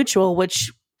Washington Mutual,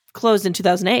 which closed in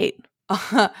 2008.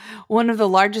 One of the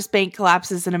largest bank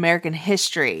collapses in American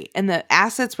history, and the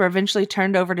assets were eventually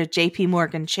turned over to J.P.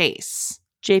 Morgan Chase.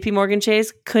 J.P. Morgan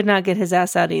Chase could not get his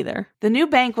ass out either. The new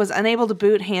bank was unable to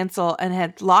boot Hansbill and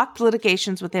had locked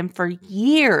litigations with him for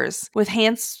years, with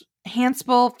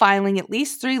Hansbill filing at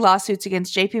least 3 lawsuits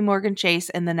against J.P. Morgan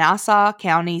Chase in the Nassau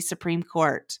County Supreme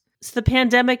Court. So the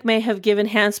pandemic may have given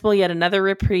Hansbill yet another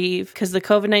reprieve because the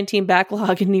COVID-19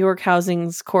 backlog in New York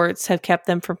housing's courts have kept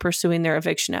them from pursuing their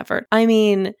eviction effort. I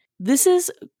mean, this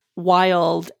is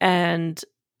wild. And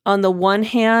on the one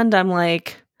hand, I'm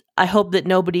like, I hope that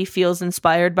nobody feels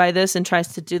inspired by this and tries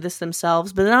to do this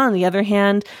themselves. But then on the other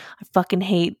hand, I fucking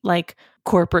hate like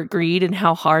corporate greed and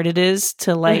how hard it is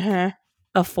to like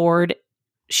afford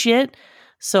shit.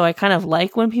 So I kind of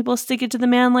like when people stick it to the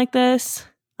man like this.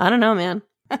 I don't know, man.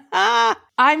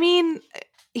 I mean,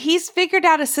 he's figured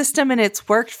out a system and it's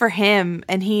worked for him.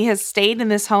 And he has stayed in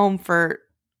this home for,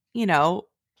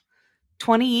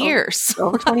 20 years.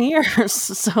 Over 20 years.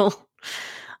 So,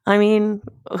 I mean,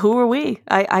 who are we?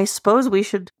 I suppose we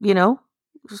should,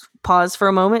 just pause for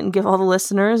a moment and give all the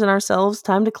listeners and ourselves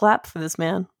time to clap for this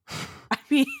man. I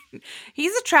mean,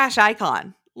 he's a trash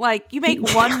icon. Like, you make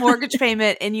one mortgage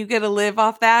payment and you get to live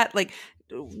off that. Like,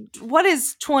 what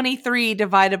is 23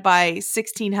 divided by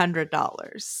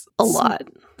 $1,600? A lot.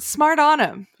 Smart on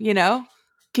him,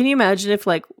 Can you imagine if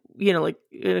like in a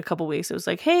couple weeks it was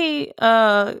like, hey,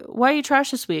 why are you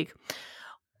trash this week?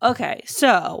 Okay,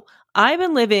 so I've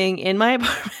been living in my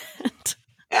apartment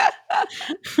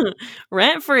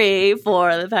rent free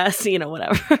for the past,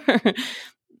 whatever.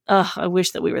 I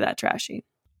wish that we were that trashy.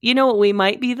 You know what we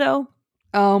might be though?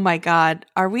 Oh my God.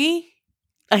 Are we?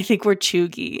 I think we're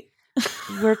chuggy.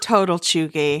 We're total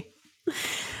chuggy.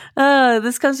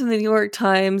 This comes from the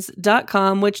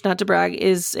NewYorkTimes.com, which, not to brag,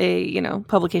 is a,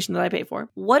 publication that I pay for.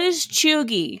 What is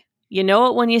chuggy? You know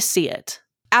it when you see it.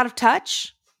 Out of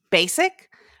touch? Basic?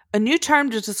 A new term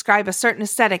to describe a certain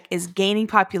aesthetic is gaining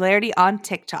popularity on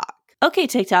TikTok. Okay,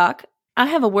 TikTok. I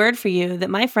have a word for you that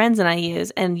my friends and I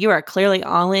use, and you are clearly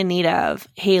all in need of.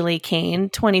 Haley Kane,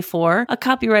 24, a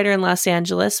copywriter in Los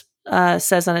Angeles,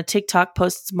 says on a TikTok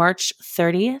post March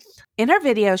 30th. In her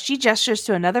video, she gestures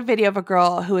to another video of a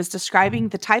girl who is describing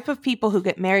the type of people who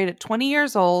get married at 20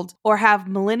 years old or have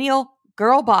millennial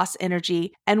girl boss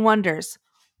energy and wonders,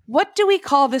 what do we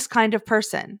call this kind of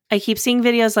person? I keep seeing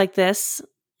videos like this,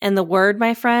 and the word,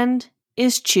 my friend,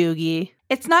 is chuggy.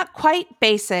 It's not quite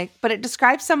basic, but it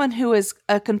describes someone who is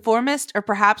a conformist or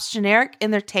perhaps generic in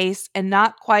their taste and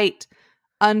not quite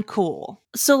uncool.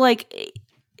 So,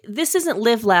 this isn't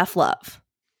live, laugh, love.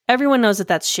 Everyone knows that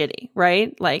that's shitty,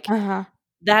 right?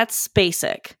 That's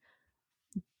basic.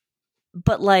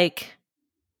 But,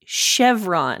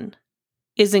 chevron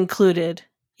is included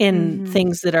in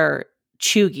things that are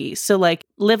chuggy. So,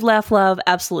 live, laugh, love,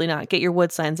 absolutely not. Get your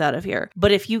wood signs out of here.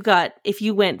 But if you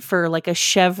went for, a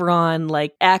chevron,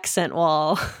 accent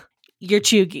wall, you're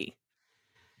chuggy.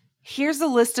 Here's a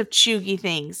list of chuggy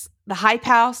things. The Hype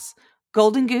House,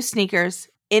 Golden Goose sneakers,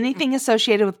 anything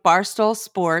associated with Barstool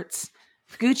Sports,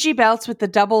 Gucci belts with the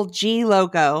double G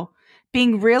logo,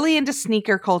 being really into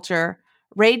sneaker culture,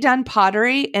 Ray Dunn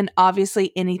pottery, and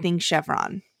obviously anything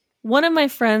chevron. One of my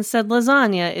friends said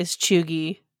lasagna is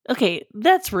chuggy. Okay,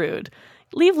 that's rude.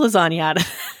 Leave lasagna out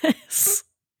of this.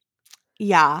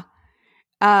 Yeah.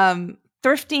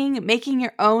 Thrifting, making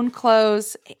your own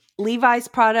clothes, Levi's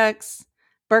products,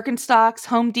 Birkenstocks,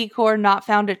 home decor not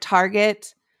found at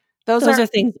Target. Those are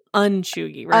things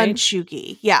unchuggy, right?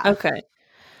 Unchuggy, yeah. Okay.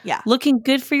 Yeah. Looking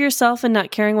good for yourself and not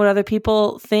caring what other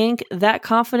people think, that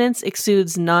confidence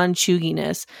exudes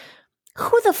non-chugginess.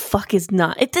 Who the fuck is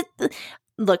not?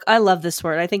 Look, I love this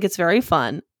word. I think it's very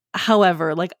fun.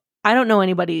 However, I don't know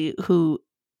anybody who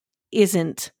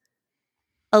isn't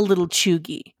a little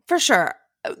chuggy. For sure.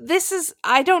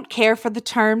 I don't care for the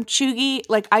term chuggy.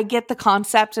 I get the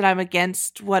concept and I'm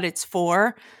against what it's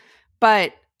for.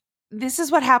 But this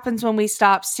is what happens when we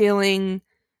stop stealing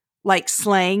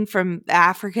slang from the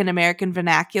African American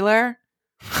vernacular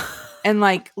and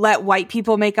let white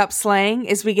people make up slang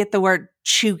is we get the word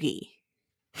chuggy.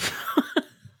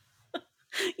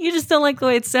 You just don't like the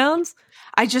way it sounds?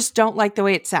 I just don't like the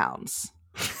way it sounds.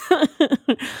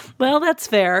 Well, that's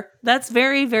fair. That's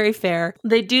very, very fair.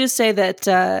 They do say that,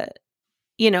 that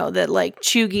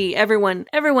chuggy,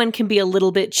 everyone can be a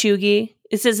little bit chuggy.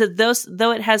 It says that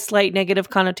though it has slight negative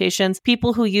connotations,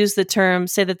 people who use the term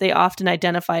say that they often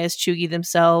identify as chuggy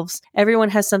themselves. Everyone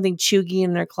has something chuggy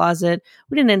in their closet.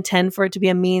 We didn't intend for it to be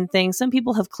a mean thing. Some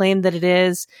people have claimed that it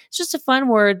is. It's just a fun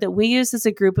word that we use as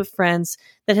a group of friends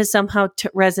that has somehow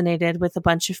resonated with a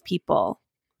bunch of people.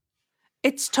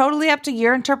 It's totally up to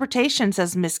your interpretation,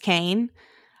 says Miss Kane.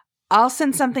 I'll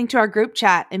send something to our group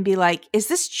chat and be like, is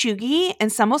this chuggy?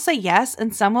 And some will say yes,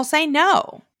 and some will say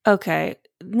no. Okay.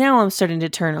 Now I'm starting to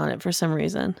turn on it for some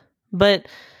reason. But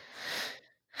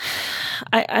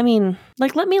I mean,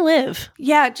 let me live.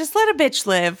 Yeah, just let a bitch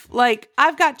live.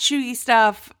 I've got chuggy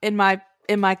stuff in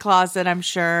my closet, I'm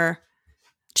sure.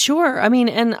 Sure. I mean,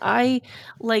 and I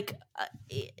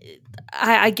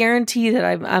guarantee that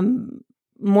I'm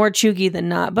more chuggy than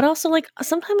not. But also,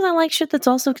 sometimes I like shit that's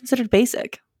also considered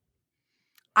basic.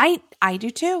 I do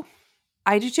too.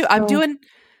 I'm doing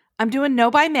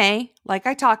No by May, like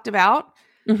I talked about.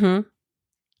 Mm-hmm.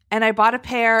 And I bought a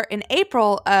pair in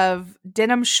April of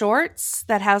denim shorts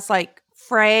that has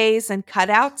frays and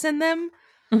cutouts in them.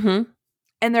 Mm-hmm.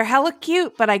 And they're hella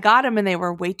cute, but I got them and they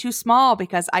were way too small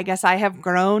because I guess I have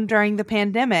grown during the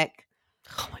pandemic.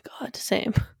 Oh my God,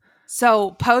 same.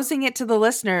 So posing it to the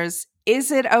listeners, is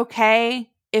it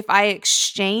okay if I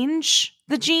exchange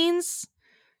the jeans?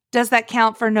 Does that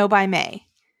count for No by May?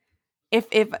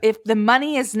 If the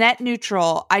money is net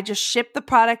neutral, I just ship the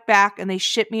product back and they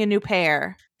ship me a new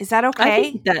pair. Is that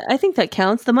okay? I think that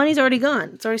counts. The money's already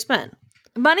gone. It's already spent.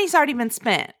 Money's already been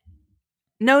spent.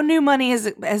 No new money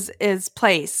is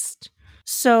placed.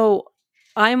 So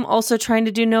I'm also trying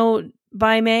to do No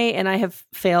by May, and I have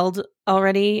failed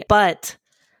already. But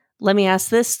let me ask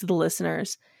this to the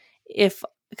listeners: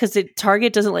 because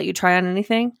Target doesn't let you try on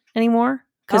anything anymore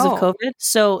because of COVID.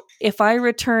 So if I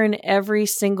return every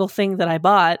single thing that I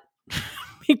bought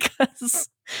because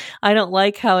I don't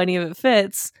like how any of it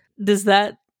fits, does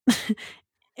that?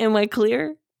 Am I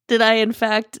clear? Did I, in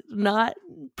fact, not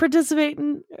participate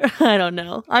in? I don't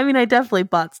know. I mean, I definitely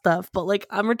bought stuff, but like,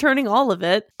 I'm returning all of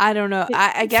it. I don't know.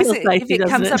 I guess feels dicey, if it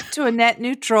comes doesn't up to a net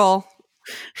neutral.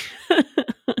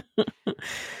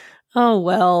 Oh,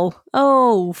 well.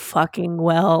 Oh, fucking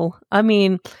well. I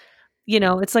mean,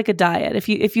 it's like a diet.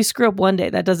 If you screw up one day,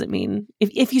 that doesn't mean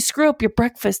if you screw up your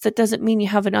breakfast, that doesn't mean you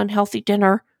have an unhealthy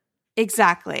dinner.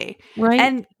 Exactly. Right.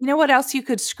 And you know what else you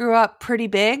could screw up pretty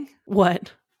big?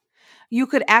 What? You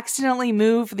could accidentally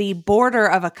move the border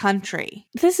of a country.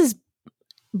 This is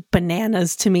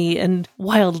bananas to me and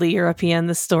wildly European,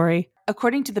 this story.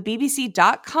 According to the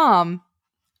BBC.com,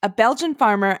 a Belgian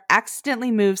farmer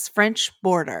accidentally moves French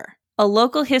border. A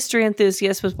local history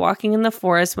enthusiast was walking in the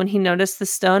forest when he noticed the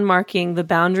stone marking the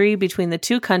boundary between the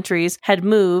two countries had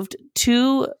moved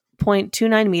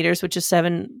 2.29 meters, which is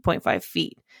 7.5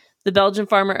 feet. The Belgian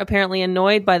farmer, apparently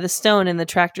annoyed by the stone in the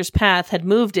tractor's path, had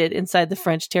moved it inside the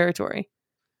French territory.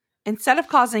 Instead of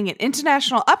causing an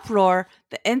international uproar,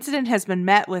 the incident has been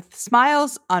met with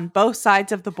smiles on both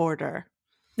sides of the border.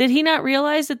 Did he not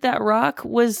realize that rock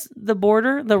was the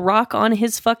border? The rock on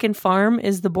his fucking farm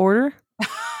is the border?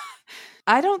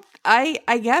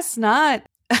 I guess not.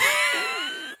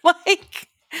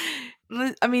 Like,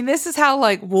 I mean, this is how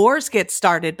like wars get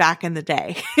started back in the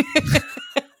day.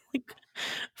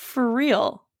 For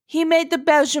real. He made the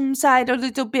Belgium side a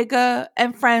little bigger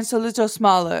and France a little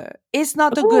smaller. It's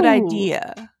not a good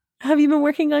idea. Have you been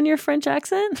working on your French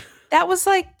accent? That was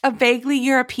like a vaguely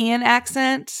European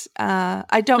accent.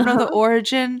 I don't know the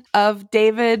origin of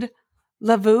David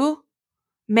Lavaux,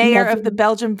 mayor of the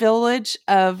Belgian village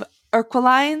of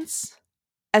Urquilines,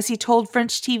 as he told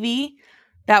French TV.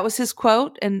 That was his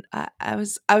quote, and I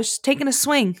was taking a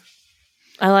swing.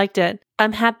 I liked it.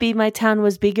 I'm happy my town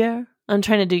was bigger. I'm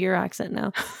trying to do your accent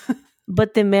now.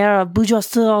 But the mayor of Beaujolais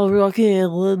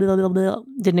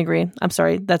didn't agree. I'm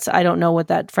sorry. I don't know what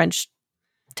that French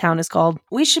town is called.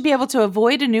 We should be able to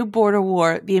avoid a new border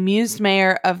war, the amused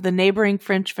mayor of the neighboring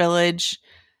French village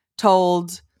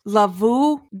told La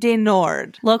Vue du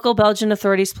Nord. Local Belgian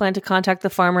authorities plan to contact the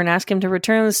farmer and ask him to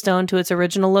return the stone to its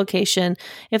original location.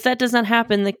 If that does not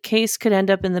happen, the case could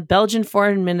end up in the Belgian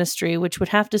Foreign Ministry, which would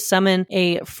have to summon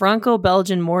a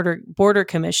Franco-Belgian border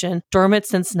commission, dormant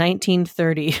since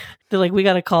 1930. They're like, we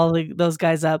got to call those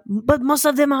guys up. But most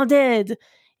of them are dead.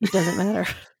 It doesn't matter.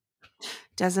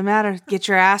 Doesn't matter. Get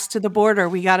your ass to the border.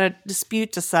 We got a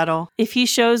dispute to settle. If he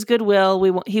shows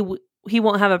goodwill, he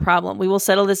won't have a problem. We will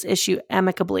settle this issue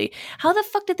amicably. How the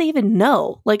fuck did they even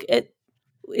know? Like,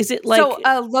 is it like... So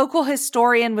a local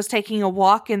historian was taking a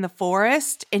walk in the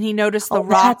forest and he noticed the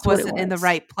rock wasn't in the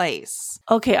right place.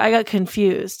 Okay, I got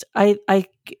confused. I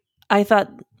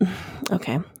thought,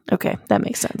 okay, that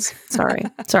makes sense. Sorry,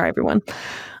 everyone.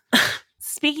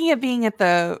 Speaking of being at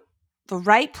the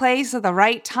right place at the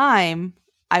right time,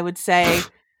 I would say...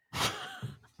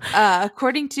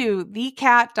 according to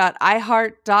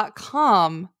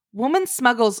thecat.iheart.com, woman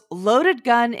smuggles loaded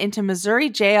gun into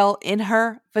Missouri jail in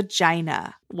her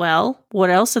vagina. Well, what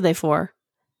else are they for?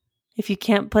 If you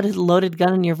can't put a loaded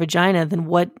gun in your vagina, then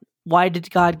why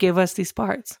did God give us these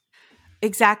parts?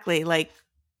 Exactly. Like,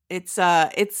 it's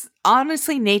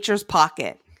honestly nature's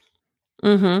pocket.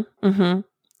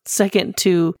 Second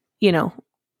to,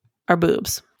 our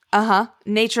boobs.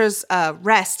 Nature's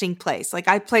resting place. Like,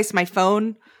 I place my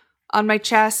phone on my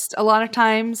chest a lot of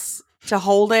times to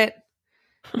hold it.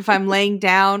 If I'm laying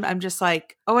down, I'm just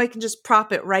like, oh, I can just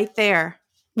prop it right there.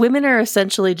 Women are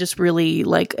essentially just really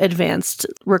like advanced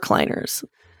recliners.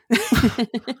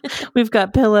 We've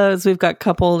got pillows, we've got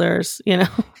cup holders,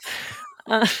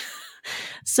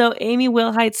 So Amy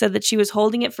Wilhite said that she was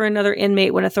holding it for another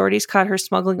inmate when authorities caught her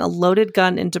smuggling a loaded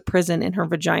gun into prison in her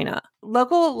vagina.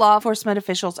 Local law enforcement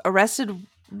officials arrested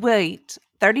Waite,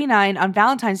 39, on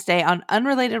Valentine's Day on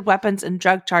unrelated weapons and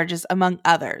drug charges, among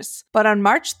others. But on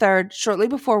March 3rd, shortly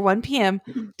before 1 p.m.,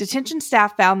 detention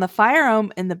staff found the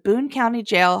firearm in the Boone County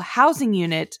Jail housing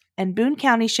unit, and Boone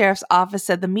County Sheriff's Office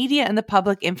said the media and the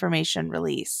public information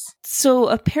release. So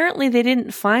apparently they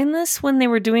didn't find this when they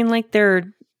were doing like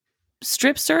their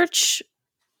strip search.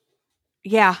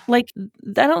 Yeah. Like,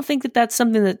 I don't think that's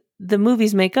something that the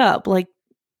movies make up. Like,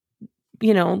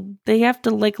 they have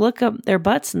to like look up their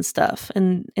butts and stuff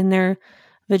and in their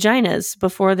vaginas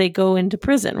before they go into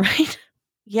prison, right?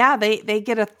 Yeah, they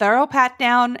get a thorough pat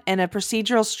down and a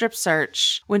procedural strip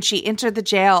search when she entered the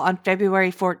jail on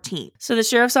February 14th. So the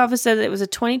sheriff's office said that it was a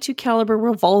 .22 caliber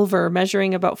revolver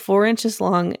measuring about 4 inches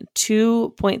long,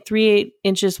 2.38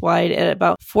 inches wide, at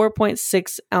about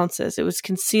 4.6 ounces. It was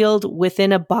concealed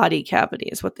within a body cavity,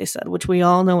 is what they said, which we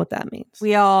all know what that means.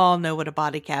 We all know what a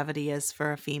body cavity is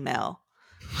for a female.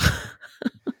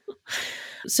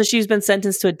 So she's been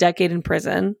sentenced to a decade in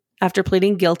prison after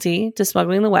pleading guilty to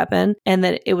smuggling the weapon, and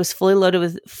that it was fully loaded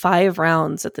with 5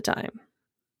 rounds at the time.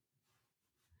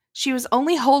 She was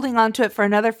only holding onto it for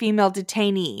another female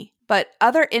detainee, but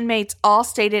other inmates all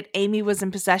stated Amy was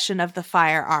in possession of the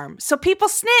firearm. So people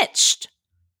snitched.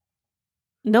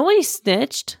 Nobody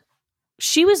snitched.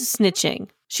 She was snitching.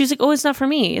 She was like, "Oh, it's not for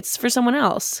me. It's for someone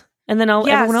else." And then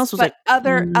everyone else was like,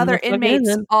 other inmates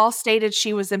isn't." all stated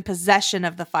she was in possession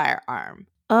of the firearm.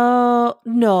 Oh,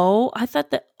 no. I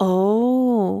thought that,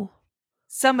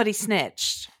 Somebody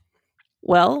snitched.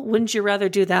 Well, wouldn't you rather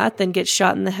do that than get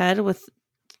shot in the head with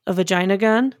a vagina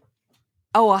gun?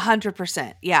 Oh,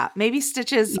 100%. Yeah. Maybe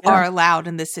stitches are allowed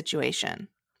in this situation.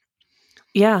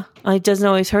 Yeah. It doesn't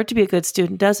always hurt to be a good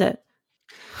student, does it?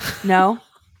 No,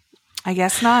 I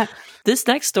guess not. This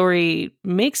next story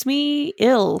makes me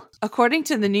ill. According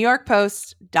to the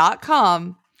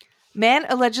NewYorkPost.com, man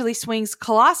allegedly swings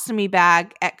colostomy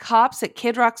bag at cops at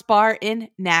Kid Rock's bar in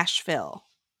Nashville.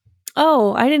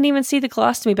 Oh, I didn't even see the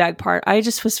colostomy bag part. I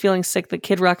just was feeling sick that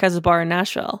Kid Rock has a bar in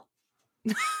Nashville.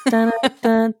 Dun,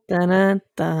 dun, dun, dun,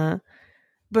 dun.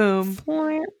 Boom.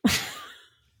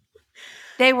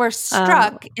 They were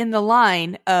struck in the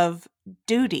line of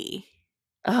duty.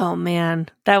 Oh, man.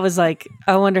 That was like,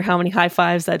 I wonder how many high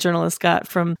fives that journalist got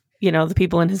from, the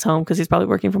people in his home, because he's probably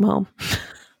working from home.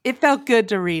 It felt good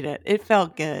to read it. It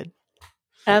felt good.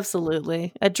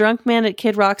 Absolutely. A drunk man at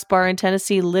Kid Rock's bar in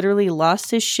Tennessee literally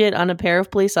lost his shit on a pair of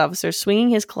police officers,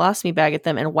 swinging his colostomy bag at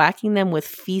them and whacking them with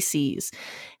feces.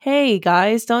 Hey,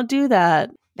 guys, don't do that.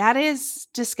 That is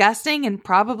disgusting and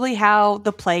probably how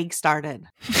the plague started.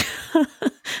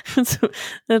 That's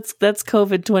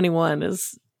COVID-21.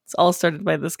 It's all started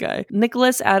by this guy.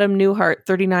 Nicholas Adam Newhart,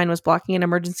 39, was blocking an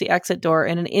emergency exit door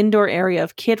in an indoor area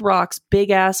of Kid Rock's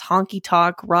big-ass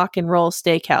honky-tonk rock and roll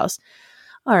steakhouse.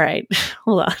 All right,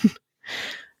 hold on.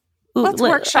 Let's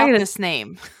workshop this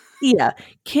name. Yeah,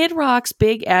 Kid Rock's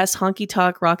big-ass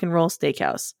honky-tonk rock and roll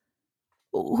steakhouse.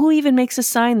 Who even makes a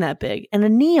sign that big? And a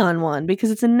neon one,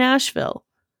 because it's in Nashville.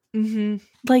 Mm-hmm.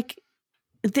 Like,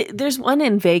 there's one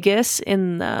in Vegas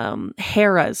in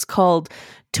Harrah's called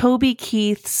Toby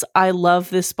Keith's I Love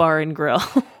This Bar and Grill.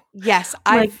 Yes,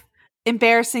 I've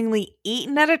embarrassingly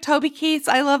eaten at a Toby Keith's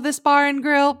I Love This Bar and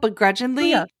Grill,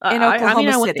 begrudgingly, in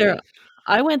Oklahoma City.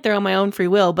 I went there on my own free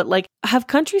will, but have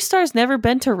country stars never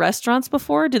been to restaurants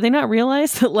before? Do they not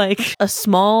realize that a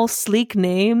small, sleek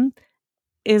name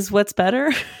is what's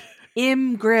better?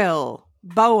 M Grill,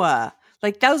 Boa,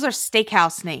 those are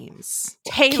steakhouse names.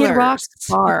 Taylor's. Kid Rock's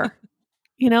Bar.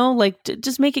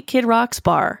 Just make it Kid Rock's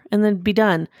Bar and then be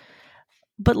done.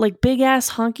 But big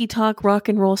ass honky tonk rock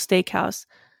and roll steakhouse.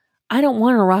 I don't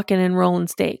want a rockin' and rollin'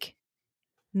 steak.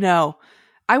 No,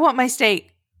 I want my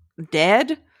steak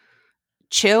dead,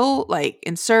 chill,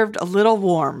 and served a little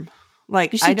warm. I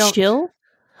don't chill.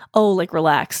 Oh,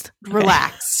 relaxed.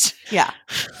 Relaxed. Okay. Yeah.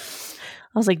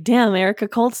 I was like, damn, Erica,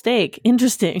 cold steak.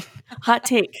 Interesting. Hot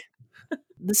take.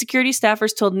 The security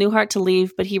staffers told Newhart to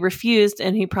leave, but he refused,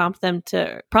 and he prompting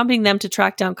them to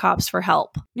track down cops for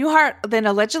help. Newhart then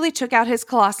allegedly took out his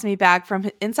colostomy bag from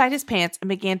inside his pants and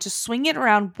began to swing it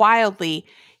around wildly,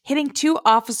 hitting 2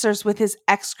 officers with his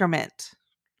excrement.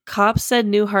 Cops said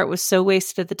Newhart was so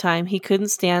wasted at the time he couldn't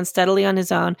stand steadily on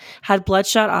his own, had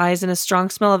bloodshot eyes, and a strong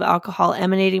smell of alcohol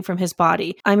emanating from his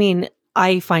body. I mean,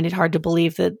 I find it hard to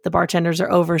believe that the bartenders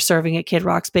are over serving at Kid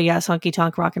Rock's big ass honky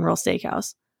tonk rock and roll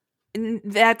steakhouse.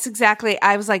 That's exactly.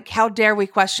 I was like, how dare we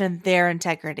question their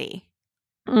integrity?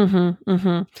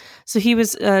 So he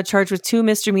was charged with 2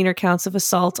 misdemeanor counts of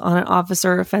assault on an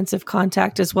officer, offensive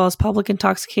contact, as well as public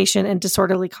intoxication and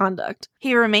disorderly conduct.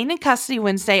 He remained in custody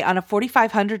Wednesday on a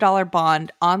 $4,500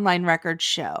 bond, online records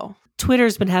show.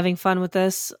 Twitter's been having fun with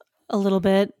this a little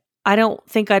bit. I don't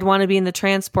think I'd want to be in the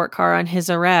transport car on his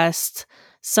arrest.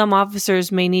 Some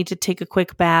officers may need to take a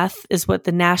quick bath, is what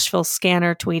the Nashville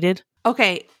Scanner tweeted.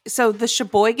 Okay, so the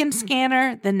Sheboygan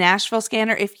Scanner, the Nashville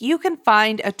Scanner, if you can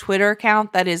find a Twitter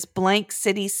account that is Blank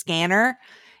City Scanner,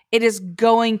 it is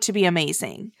going to be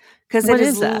amazing. Because what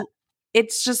is that?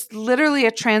 It's just literally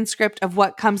a transcript of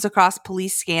what comes across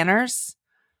police scanners.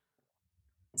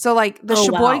 So the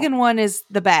Sheboygan one is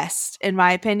the best, in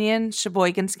my opinion,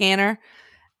 Sheboygan Scanner.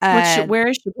 Where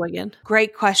is Sheboygan?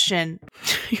 Great question.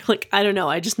 You're like, I don't know.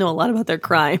 I just know a lot about their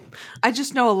crime. I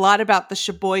just know a lot about the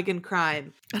Sheboygan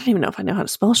crime. I don't even know if I know how to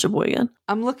spell Sheboygan.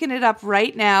 I'm looking it up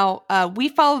right now. We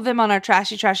follow them on our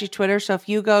Trashy Twitter. So if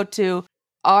you go to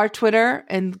our Twitter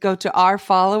and go to our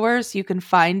followers, you can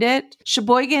find it.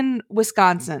 Sheboygan,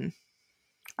 Wisconsin.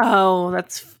 Oh,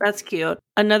 that's cute.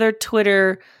 Another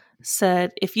Twitter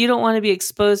said, if you don't want to be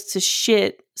exposed to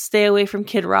shit, stay away from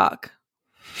Kid Rock.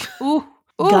 Ooh.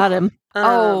 Got him.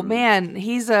 Oh man,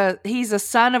 he's a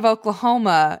son of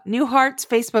Oklahoma. Newhart's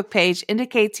Facebook page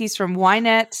indicates he's from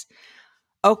Wynette,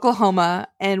 Oklahoma,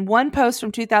 and one post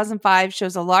from 2005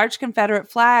 shows a large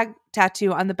Confederate flag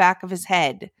tattoo on the back of his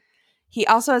head. He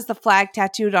also has the flag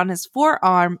tattooed on his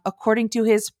forearm, according to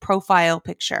his profile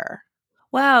picture.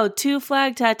 Wow, 2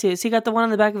 flag tattoos. He got the one on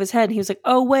the back of his head, and he was like,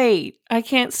 "Oh wait, I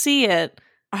can't see it.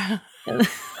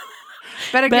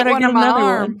 Better get one on my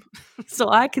arm so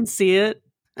I can see it."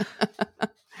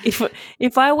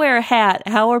 If I wear a hat,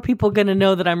 how are people going to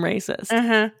know that I'm racist?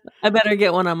 I better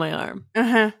get one on my arm.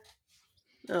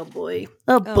 Oh boy.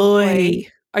 Oh boy.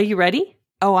 Are you ready?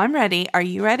 Oh, I'm ready. Are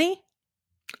you ready?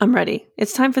 I'm ready.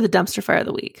 It's time for the dumpster fire of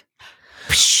the week.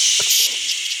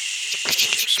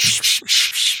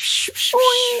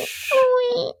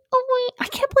 I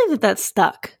can't believe that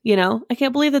stuck, you know? I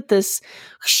can't believe that this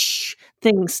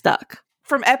thing stuck.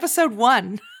 From episode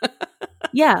 1.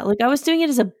 Yeah, like I was doing it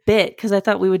as a bit because I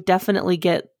thought we would definitely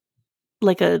get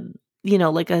like a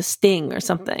sting or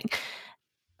something.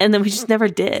 And then we just never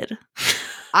did.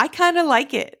 I kind of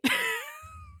like it.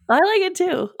 I like it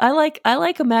too. I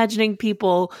like imagining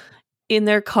people in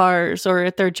their cars or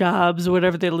at their jobs or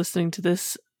whatever they're listening to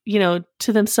this, you know,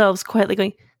 to themselves quietly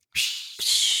going,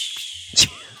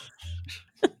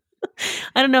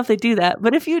 I don't know if they do that,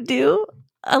 but if you do,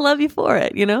 I love you for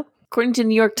it, you know? According to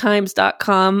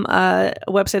NewYorkTimes.com, a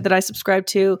website that I subscribe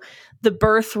to, the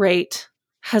birth rate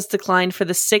has declined for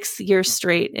the 6th year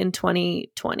straight in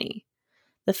 2020.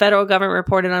 The federal government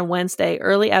reported on Wednesday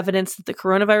early evidence that the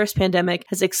coronavirus pandemic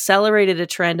has accelerated a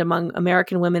trend among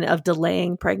American women of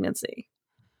delaying pregnancy.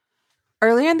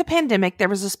 Earlier in the pandemic, there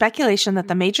was a speculation that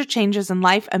the major changes in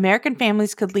life American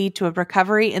families could lead to a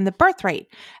recovery in the birth rate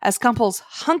as couples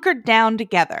hunkered down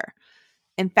together.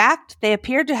 In fact, they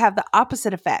appeared to have the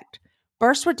opposite effect.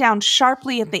 Births were down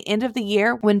sharply at the end of the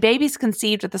year when babies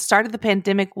conceived at the start of the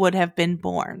pandemic would have been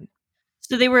born.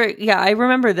 So they were, I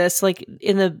remember this, like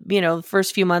in the,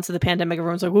 first few months of the pandemic,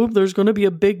 everyone's like, oh, there's going to be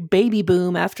a big baby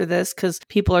boom after this because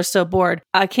people are so bored.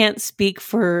 I can't speak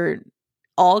for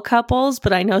all couples,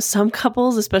 but I know some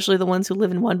couples, especially the ones who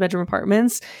live in 1-bedroom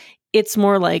apartments, it's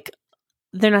more like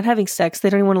they're not having sex. They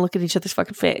don't even want to look at each other's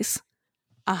fucking face.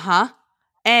 Uh-huh.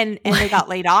 And they got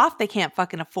laid off. They can't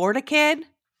fucking afford a kid.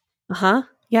 Uh-huh.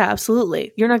 Yeah,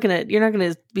 absolutely. You're not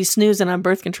gonna be snoozing on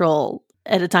birth control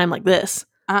at a time like this.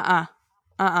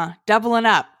 Doubling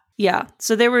up. Yeah.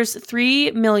 So there was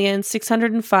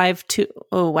 3,605,000.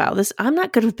 Oh wow. I'm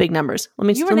not good with big numbers. Let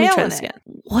me try this again.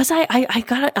 Was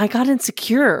I got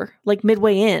insecure like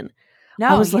midway in. No,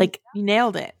 I was you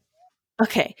nailed it.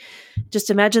 Okay. Just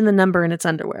imagine the number in its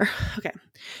underwear. Okay.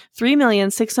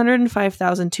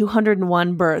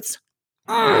 3,605,201 births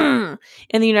in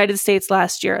the United States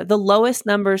last year, the lowest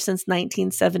number since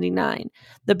 1979.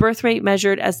 The birth rate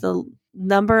measured as the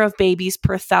number of babies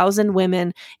per 1,000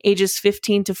 women ages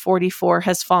 15 to 44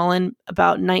 has fallen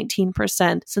about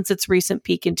 19% since its recent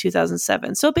peak in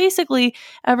 2007. So basically,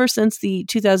 ever since the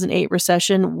 2008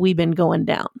 recession, we've been going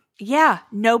down. Yeah,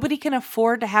 nobody can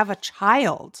afford to have a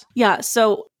child. Yeah,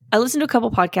 so I listened to a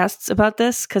couple podcasts about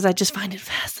this because I just find it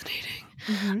fascinating.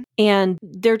 Mm-hmm. And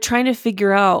they're trying to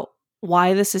figure out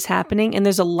why this is happening. And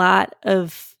there's a lot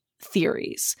of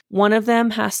theories. One of them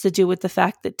has to do with the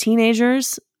fact that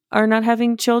teenagers are not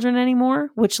having children anymore,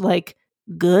 which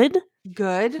good.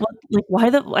 Like why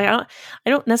I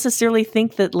don't necessarily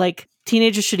think that like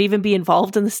teenagers should even be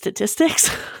involved in the statistics.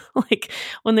 Like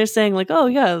when they're saying like, oh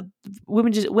yeah,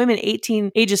 women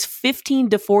ages 15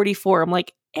 to 44. I'm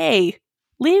like, hey,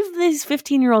 leave these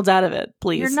 15-year-olds out of it,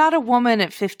 please. You're not a woman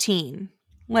at 15.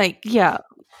 Like, yeah.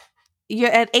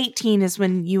 You're at 18 is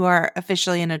when you are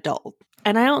officially an adult.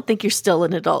 And I don't think you're still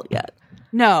an adult yet.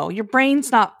 No, your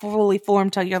brain's not fully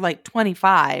formed till you're like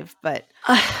 25, but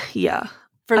yeah.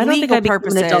 For legal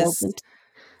purposes,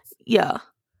 yeah.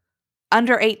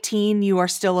 Under 18, you are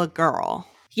still a girl.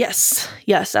 Yes,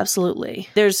 absolutely.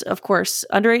 There's, of course,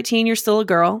 under 18, you're still a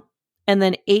girl. And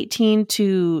then 18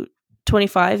 to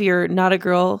 25, you're not a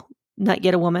girl, not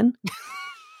yet a woman.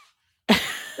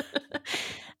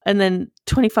 And then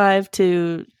 25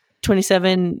 to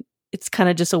 27, it's kind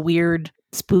of just a weird,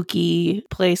 spooky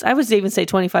place. I would even say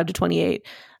 25 to 28.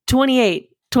 28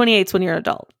 is when you're an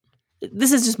adult.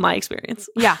 This is just my experience.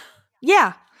 Yeah.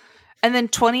 Yeah. And then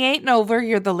 28 and over,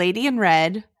 you're the lady in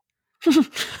red.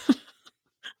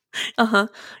 Uh-huh.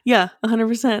 Yeah,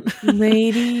 100%.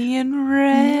 Lady in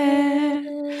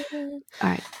red. All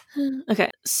right.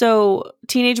 Okay. So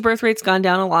teenage birth rate's gone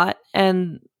down a lot,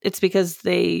 and it's because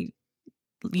they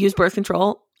use birth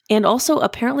control. And also,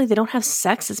 apparently, they don't have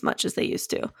sex as much as they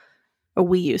used to. Or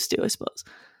we used to, I suppose.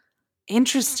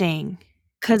 Interesting.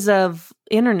 because of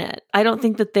internet. I don't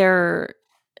think that they're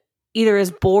either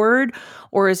as bored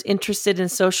or as interested in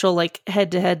social, like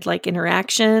head-to-head like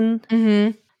interaction.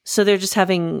 Mm-hmm. So they're just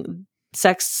having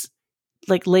sex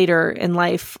like later in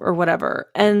life or whatever.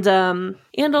 And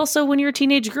also when you're a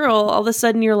teenage girl, all of a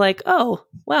sudden you're like, oh,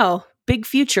 wow, big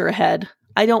future ahead.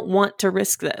 I don't want to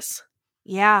risk this.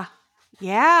 Yeah.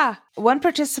 Yeah. One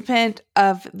participant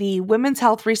of the Women's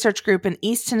Health Research Group in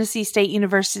East Tennessee State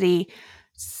University,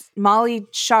 Molly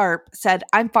Sharp, said,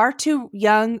 I'm far too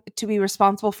young to be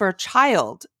responsible for a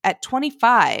child. At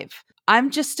 25,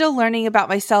 I'm just still learning about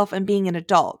myself and being an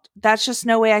adult. That's just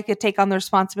no way I could take on the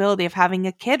responsibility of having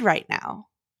a kid right now.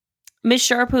 Ms.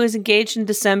 Sharp, who is engaged in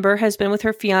December, has been with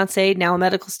her fiancé, now a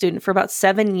medical student, for about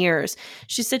 7 years.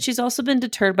 She said she's also been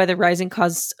deterred by the rising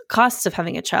costs of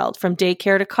having a child, from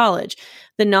daycare to college.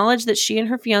 The knowledge that she and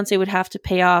her fiancé would have to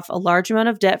pay off a large amount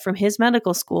of debt from his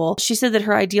medical school. She said that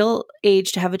her ideal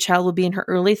age to have a child would be in her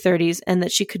early 30s and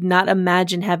that she could not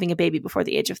imagine having a baby before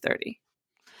the age of 30.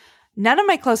 None of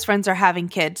my close friends are having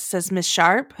kids, says Ms.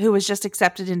 Sharp, who was just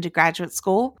accepted into graduate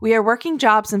school. We are working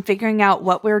jobs and figuring out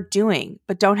what we're doing,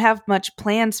 but don't have much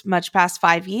plans much past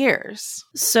 5 years.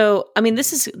 So, I mean,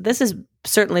 this has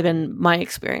certainly been my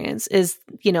experience is,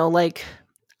 like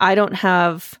I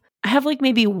have like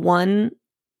maybe one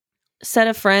set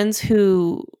of friends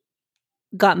who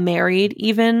got married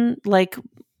even like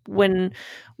when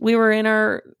we were in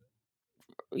our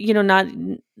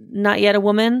not yet a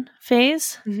woman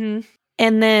phase. Mm-hmm.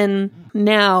 And then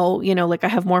now, like I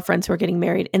have more friends who are getting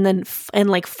married. And then,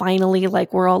 like finally,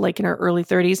 like we're all like in our early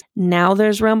 30s. Now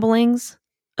there's rumblings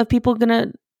of people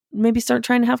gonna maybe start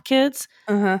trying to have kids.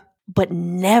 Uh-huh. But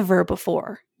never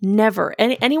before. Never.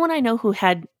 Anyone I know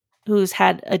who's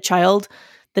had a child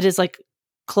that is like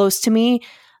close to me,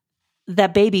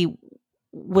 that baby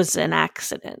was an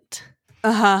accident.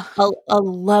 Uh-huh. A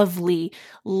lovely,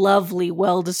 lovely,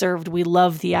 well-deserved. We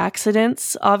love the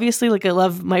accidents, obviously. Like I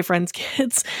love my friends'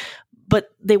 kids, but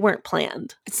they weren't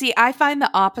planned. See, I find the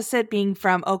opposite being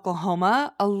from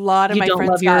Oklahoma. A lot of my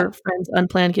friends You don't love your friends'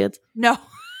 unplanned kids? No.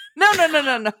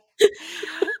 No.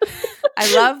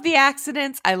 I love the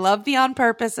accidents. I love the on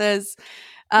purposes.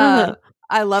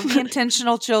 I love the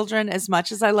intentional children as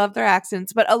much as I love their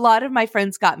accidents. But a lot of my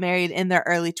friends got married in their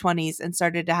early 20s and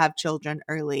started to have children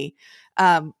early.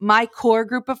 My core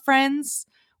group of friends,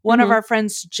 one of our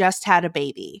friends just had a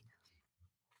baby.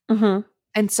 Mm-hmm.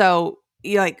 And so,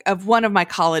 like, of one of my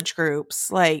college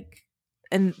groups, like,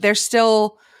 and there's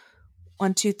still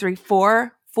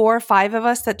 4 or 5 of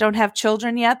us that don't have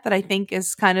children yet, that I think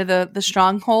is kind of the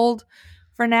stronghold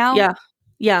for now.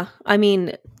 Yeah. I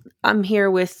mean, I'm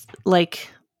here with like,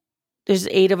 there's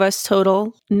 8 of us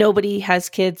total. Nobody has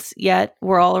kids yet.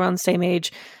 We're all around the same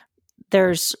age.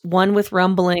 There's one with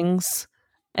rumblings,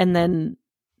 and then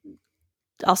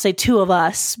I'll say 2 of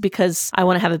us because I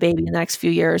want to have a baby in the next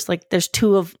few years. Like there's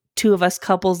two of us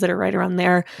couples that are right around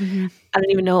there. Mm-hmm. I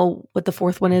don't even know what the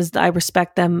 4th one is. I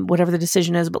respect them, whatever the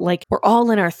decision is, but like we're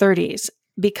all in our 30s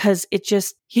because it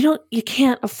just, you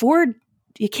can't afford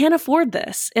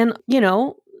this. And,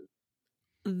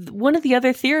 one of the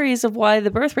other theories of why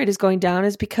the birth rate is going down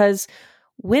is because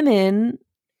women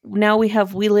now we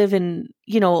live in,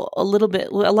 a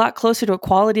lot closer to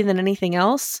equality than anything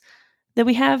else that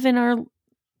we have in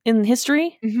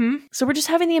history. Mm-hmm. So we're just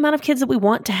having the amount of kids that we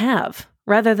want to have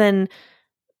rather than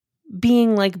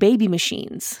being like baby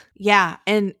machines. Yeah.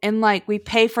 And like we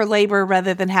pay for labor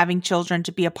rather than having children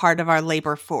to be a part of our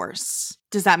labor force.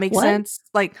 Does that make sense?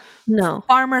 Like, no,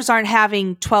 farmers aren't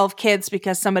having 12 kids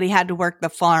because somebody had to work the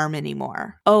farm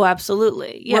anymore. Oh,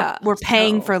 absolutely. Yeah. We're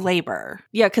paying for labor.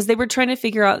 Yeah. Because they were trying to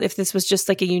figure out if this was just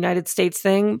like a United States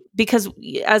thing, because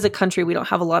as a country, we don't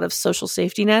have a lot of social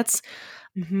safety nets,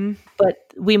 but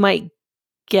we might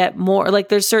get more. Like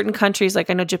there's certain countries, like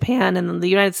I know Japan and the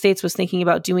United States was thinking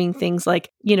about doing things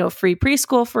like, free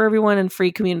preschool for everyone and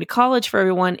free community college for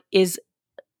everyone is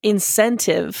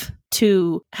incentive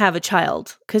to have a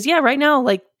child. Because right now,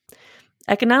 like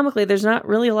economically, there's not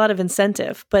really a lot of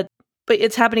incentive, but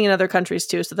it's happening in other countries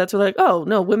too. So that's where like, oh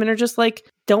no, women are just like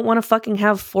don't want to fucking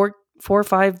have 4,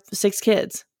 5, 6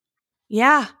 kids.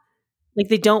 Yeah, like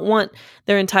they don't want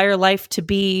their entire life to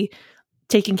be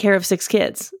taking care of 6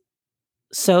 kids.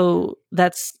 So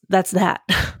that's that.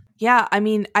 Yeah, I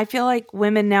mean, I feel like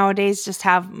women nowadays just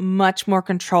have much more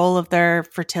control of their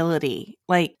fertility.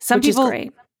 Like some people, is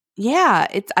great. Yeah,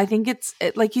 I think it's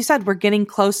like you said, we're getting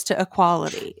close to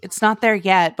equality. It's not there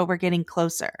yet, but we're getting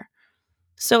closer.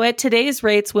 So at today's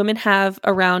rates, women have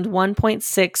around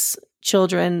 1.6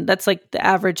 children. That's like the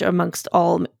average amongst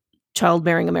all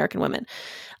childbearing American women.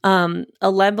 A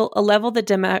level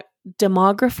that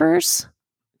demographers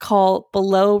call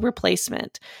below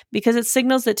replacement because it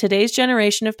signals that today's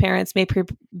generation of parents may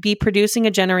be producing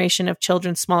a generation of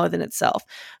children smaller than itself.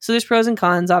 So there's pros and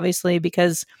cons, obviously,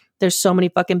 because there's so many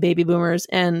fucking baby boomers,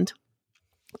 and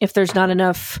if there's not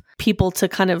enough people to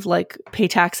kind of like pay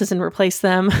taxes and replace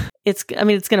them, it's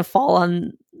going to fall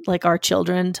on like our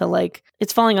children to like,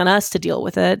 it's falling on us to deal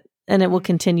with it, and it will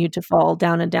continue to fall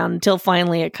down and down until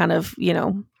finally it kind of,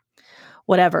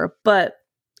 whatever. But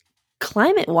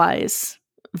climate wise,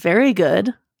 very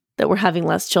good that we're having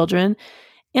less children.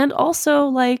 And also,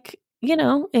 like,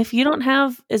 if you don't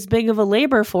have as big of a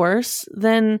labor force,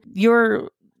 then your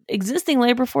existing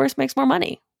labor force makes more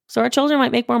money. So our children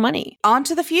might make more money. On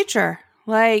to the future.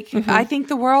 Like, I think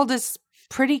the world is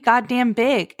pretty goddamn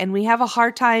big, and we have a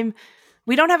hard time.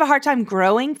 We don't have a hard time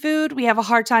growing food. We have a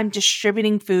hard time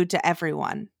distributing food to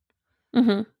everyone.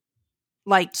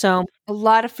 Like, so a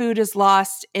lot of food is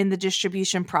lost in the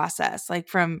distribution process, like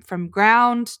from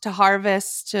ground to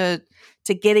harvest to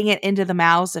getting it into the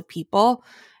mouths of people.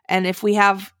 And if we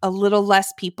have a little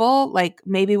less people, like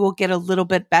maybe we'll get a little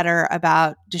bit better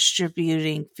about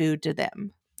distributing food to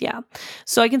them. Yeah.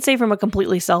 So I can say from a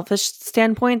completely selfish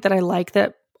standpoint that I like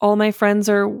that all my friends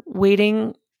are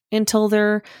waiting until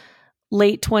their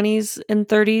late 20s and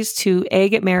 30s to A,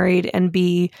 get married, and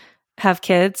B, have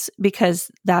kids,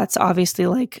 because that's obviously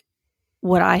like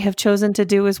what I have chosen to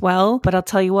do as well. But I'll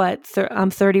tell you what,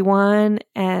 I'm 31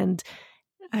 and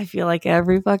I feel like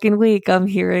every fucking week I'm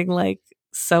hearing like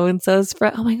so-and-so's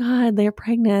friend, oh my God, they're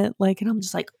pregnant. Like, and I'm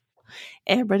just like,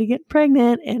 everybody getting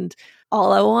pregnant. And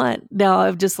all I want now,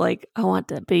 I'm just like, I want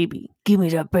that baby. Give me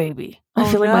that baby. I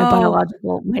feel like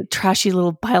my trashy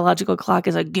little biological clock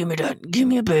is like, give me that. Give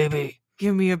me a baby.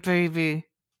 Give me a baby.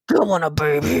 I want a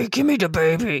baby. Give me the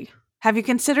baby. Have you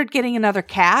considered getting another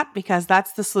cat? Because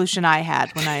that's the solution I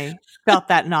had when I felt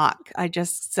that knock. I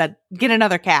just said, get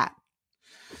another cat.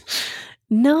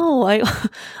 No, I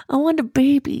want a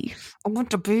baby. I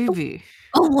want a baby.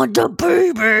 I want a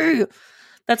baby.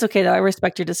 That's okay, though. I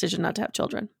respect your decision not to have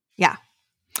children. Yeah.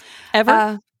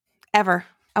 Ever? Ever.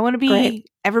 I want to be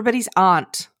everybody's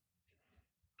aunt.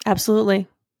 Absolutely.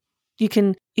 You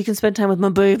can spend time with my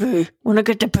baby when I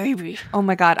get the baby. Oh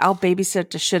my God, I'll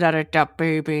babysit the shit out of that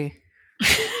baby.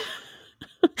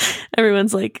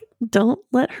 Everyone's like, don't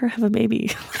let her have a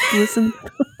baby. Listen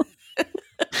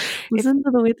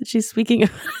to the way that she's speaking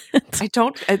about it. I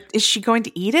don't. Is she going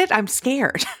to eat it? I'm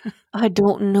scared. I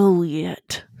don't know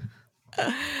yet.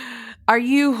 Are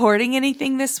you hoarding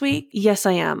anything this week? Yes,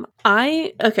 I am.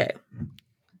 Okay.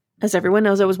 As everyone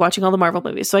knows, I was watching all the Marvel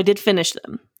movies, so I did finish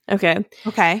them. Okay.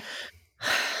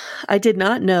 I did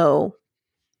not know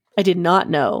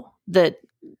that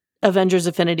Avengers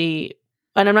Infinity,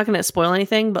 and I'm not going to spoil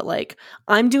anything, but like,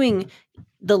 I'm doing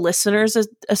the listeners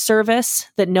a service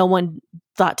that no one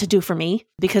thought to do for me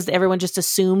because everyone just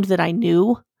assumed that I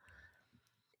knew.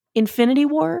 Infinity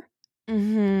War.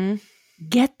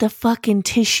 Get the fucking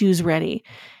tissues ready.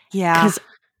 Yeah. Because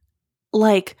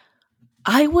like,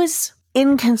 I was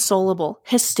inconsolable,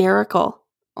 hysterical.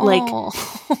 Like,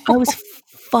 I was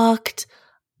fucked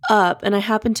up, and I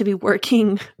happened to be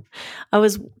working.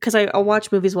 Because I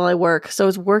watch movies while I work, so I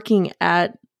was working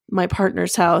at my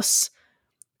partner's house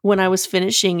when I was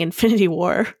finishing Infinity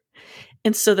War,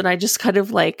 and so then I just kind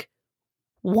of like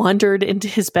wandered into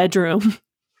his bedroom,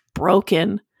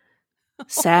 broken,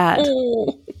 sad,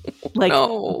 like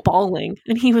bawling,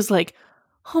 and he was like,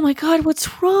 "Oh my God,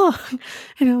 what's wrong?"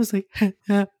 And I was like,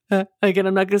 again,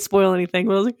 I'm not going to spoil anything.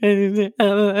 But I was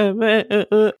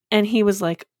like, and he was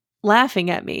like laughing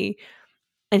at me,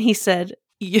 and he said,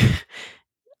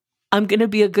 I'm going to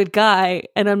be a good guy,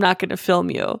 and I'm not going to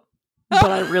film you, but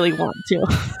I really want to.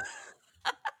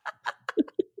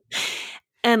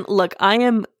 And look, I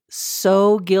am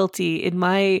so guilty in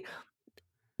my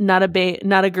not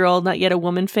a girl, not yet a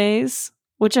woman phase,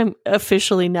 which I'm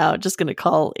officially now just going to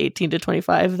call 18 to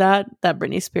 25 that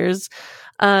Britney Spears.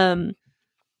 I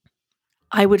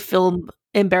would film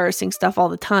embarrassing stuff all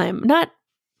the time. Not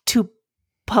too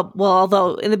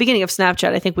although in the beginning of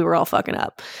Snapchat, I think we were all fucking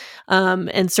up.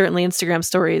 And certainly Instagram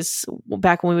stories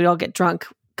back when we would all get drunk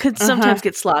could sometimes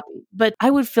get sloppy. But I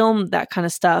would film that kind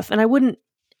of stuff, and I wouldn't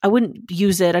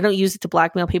use it. I don't use it to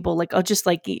blackmail people. Like, I'll just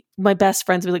like my best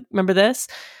friends would be like, remember this?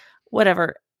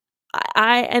 Whatever.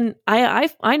 I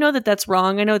know that that's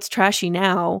wrong. I know it's trashy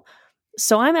now.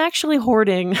 So I'm actually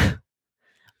hoarding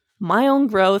my own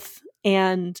growth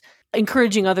and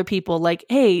encouraging other people like,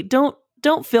 hey, don't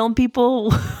film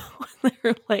people when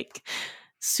they're like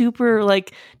super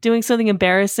like doing something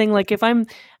embarrassing. Like if I'm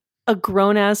a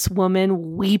grown ass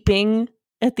woman weeping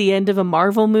at the end of a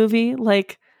Marvel movie,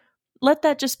 like let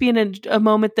that just be a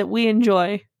moment that we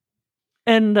enjoy.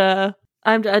 And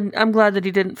I'm glad that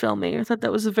he didn't film me. I thought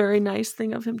that was a very nice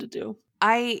thing of him to do.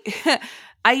 I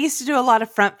used to do a lot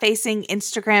of front-facing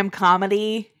Instagram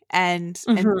comedy and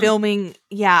filming.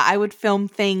 Yeah, I would film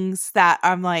things that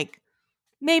I'm like,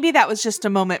 maybe that was just a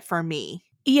moment for me.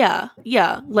 Yeah.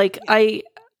 Like I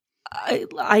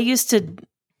used to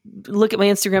look at my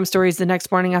Instagram stories the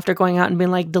next morning after going out and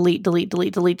being like, delete,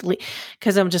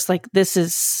 because I'm just like, this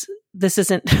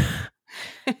isn't.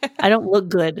 I don't look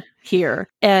good here.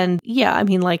 And yeah, I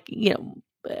mean, like, you know,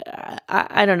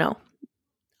 I don't know.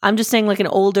 I'm just saying, like, an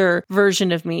older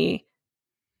version of me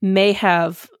may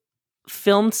have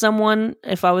filmed someone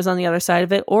if I was on the other side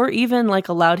of it, or even like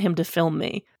allowed him to film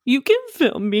me. You can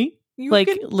film me. Like,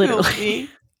 literally.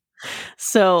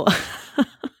 So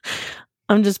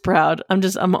I'm just proud.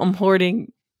 I'm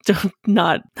hoarding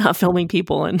not filming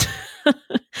people and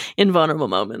in vulnerable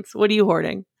moments. What are you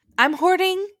hoarding? I'm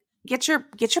hoarding. Get your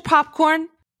popcorn,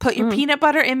 put your peanut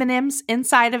butter M&Ms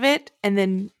inside of it, and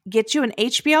then get you an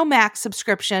HBO Max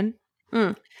subscription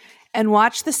and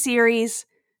watch the series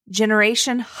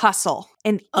Generation Hustle.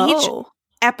 And each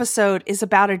episode is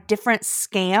about a different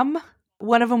scam.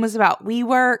 One of them was about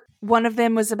WeWork. One of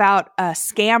them was about a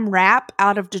scam rap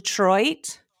out of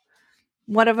Detroit.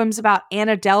 One of them's about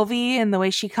Anna Delvey and the way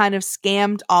she kind of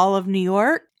scammed all of New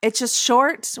York. It's just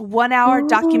short, 1 hour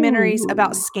documentaries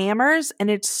about scammers, and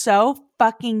it's so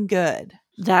fucking good.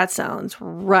 That sounds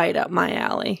right up my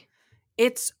alley.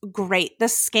 It's great. The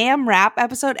scam rap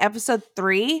episode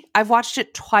 3, I've watched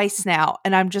it twice now,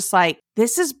 and I'm just like,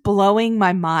 this is blowing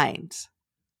my mind.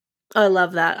 I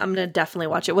love that. I'm going to definitely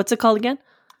watch it. What's it called again?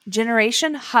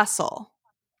 Generation Hustle.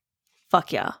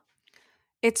 Fuck yeah.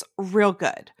 It's real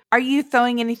good. Are you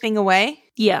throwing anything away?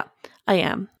 Yeah, I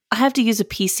am. I have to use a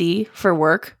PC for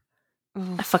work.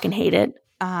 I fucking hate it.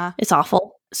 It's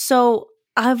awful. So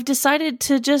I've decided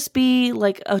to just be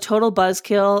like a total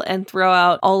buzzkill and throw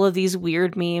out all of these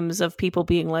weird memes of people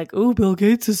being like, "Oh, Bill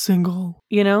Gates is single,"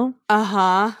 you know?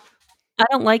 I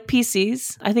don't like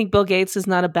PCs. I think Bill Gates is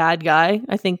not a bad guy.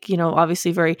 I think, you know,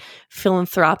 obviously very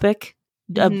philanthropic,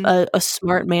 a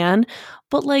smart man.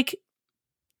 But like,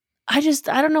 I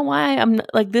don't know why I'm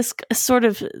like, this sort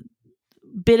of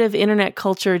bit of internet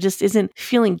culture just isn't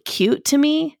feeling cute to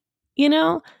me, you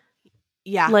know?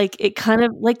 Yeah. Like, it kind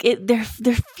of like it there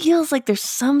feels like there's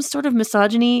some sort of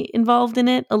misogyny involved in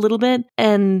it a little bit.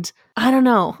 And I don't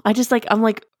know. I just like, I'm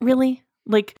like, really?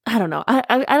 Like, I don't know.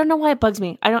 I don't know why it bugs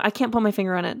me. I can't put my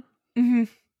finger on it.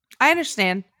 I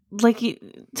understand. Like,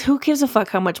 who gives a fuck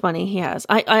how much money he has?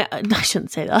 I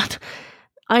shouldn't say that.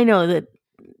 I know that,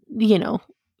 you know,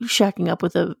 shacking up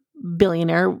with a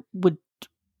billionaire would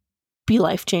be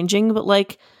life-changing, but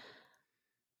like,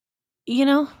 you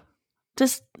know,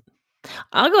 just,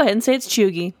 I'll go ahead and say it's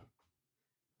chuggy.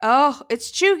 Oh,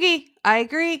 it's chuggy. I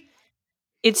agree.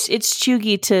 It's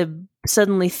chuggy to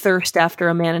suddenly thirst after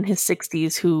a man in his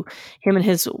 60s who him and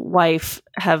his wife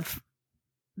have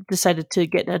decided to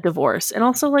get a divorce. And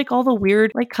also like all the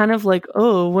weird, like kind of like,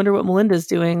 oh, wonder what Melinda's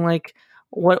doing. Like,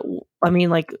 what, I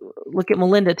mean, like, look at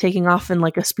Melinda taking off in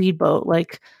like a speedboat,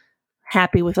 like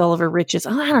happy with all of her riches.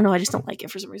 I don't know. I just don't like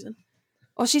it for some reason.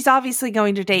 Well, she's obviously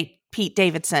going to date Pete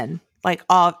Davidson. Like,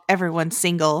 everyone's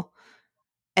single.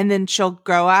 And then she'll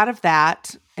grow out of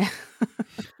that.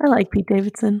 I like Pete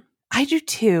Davidson. I do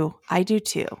too.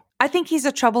 I think he's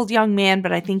a troubled young man,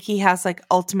 but I think he has like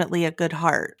ultimately a good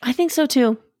heart. I think so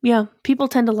too. Yeah. People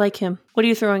tend to like him. What are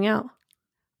you throwing out?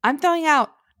 I'm throwing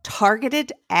out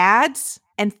targeted ads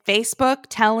and Facebook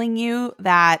telling you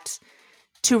that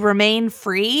to remain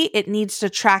free, it needs to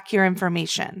track your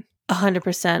information.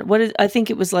 100%. I think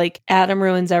it was like Adam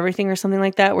Ruins Everything or something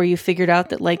like that, where you figured out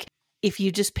that like if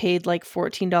you just paid like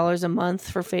 $14 a month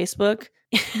for Facebook,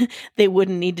 they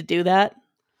wouldn't need to do that.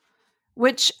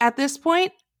 Which at this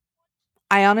point,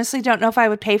 I honestly don't know if I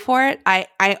would pay for it.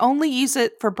 I only use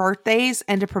it for birthdays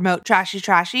and to promote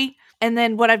Trashy. And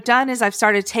then what I've done is I've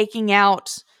started taking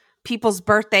out people's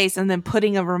birthdays and then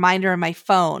putting a reminder in my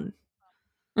phone.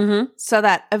 So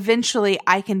that eventually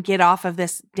I can get off of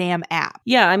this damn app.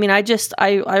 Yeah, I mean,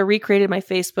 I recreated my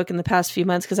Facebook in the past few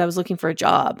months because I was looking for a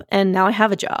job, and now I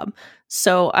have a job.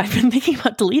 So I've been thinking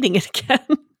about deleting it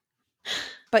again.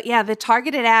 But yeah, the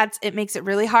targeted ads, it makes it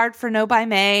really hard for No by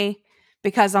May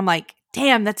because I'm like,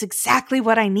 damn, that's exactly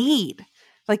what I need.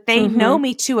 Like, they know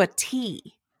me to a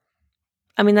T.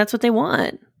 I mean, that's what they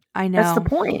want. I know. That's the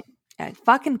point. Yeah,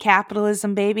 fucking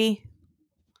capitalism, baby.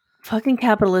 Fucking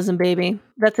capitalism, baby.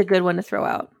 That's a good one to throw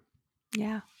out.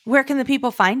 Yeah. Where can the people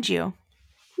find you?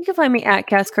 You can find me at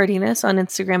Cass Cardenas on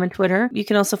Instagram and Twitter. You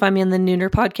can also find me on the Nooner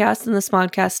Podcast and the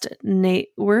Smodcast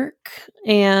Network.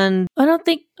 And I don't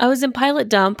think I was in Pilot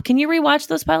Dump. Can you rewatch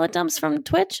those Pilot Dumps from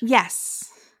Twitch? Yes.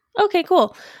 Okay,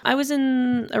 cool. I was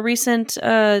in a recent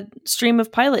stream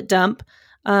of Pilot Dump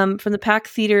from the Pack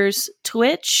Theater's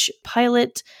Twitch.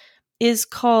 Pilot is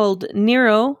called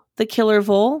Nero, the Killer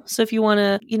Vole. So if you want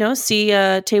to, see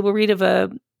a table read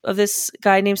of this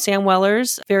guy named Sam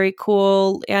Weller's very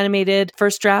cool animated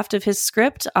first draft of his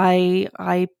script, I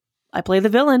play the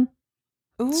villain.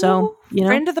 Ooh, so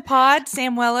friend of the pod,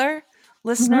 Sam Weller,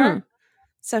 listener. Mm-hmm.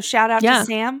 So shout out to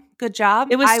Sam. Good job.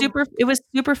 It was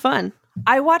super fun.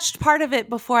 I watched part of it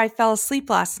before I fell asleep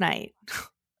last night.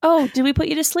 Oh, did we put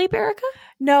you to sleep, Erica?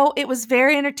 No, it was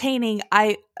very entertaining.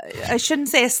 I shouldn't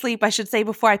say asleep. I should say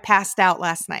before I passed out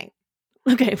last night.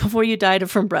 Okay, before you died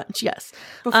from brunch, yes.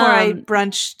 Before I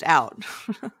brunched out.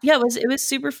 Yeah, it was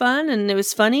super fun and it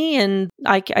was funny, and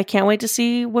I can't wait to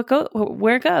see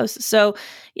where it goes. So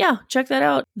yeah, check that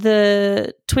out.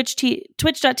 The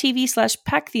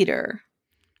twitch.tv/Pack Theater.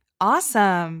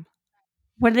 Awesome.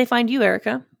 Where do they find you,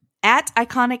 Erica? At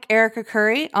Iconic Erica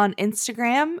Curry on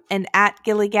Instagram and at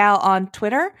Gillygal on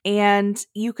Twitter. And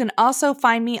you can also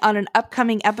find me on an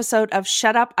upcoming episode of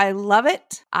Shut Up, I Love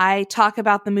It. I talk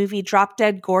about the movie Drop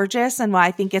Dead Gorgeous and why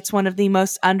I think it's one of the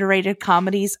most underrated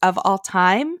comedies of all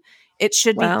time. It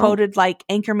should be quoted like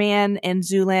Anchorman and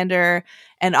Zoolander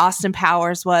and Austin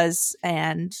Powers was.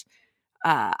 And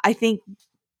I think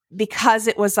because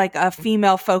it was like a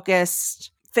female-focused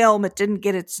film, it didn't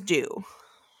get its due.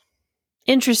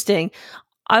 Interesting.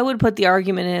 I would put the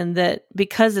argument in that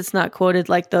because it's not quoted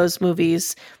like those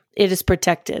movies, it is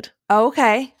protected. Oh,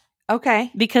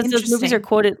 okay. Because those movies are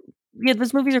quoted. Yeah,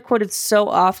 those movies are quoted so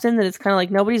often that it's kind of like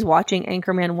nobody's watching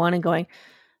Anchorman 1 and going,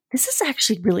 "This is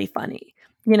actually really funny,"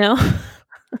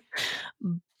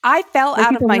 I fell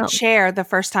out of my chair the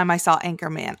first time I saw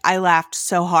Anchorman. I laughed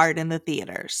so hard in the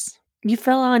theaters. You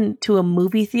fell onto a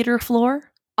movie theater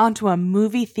floor? Onto a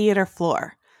movie theater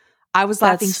floor. I was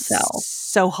laughing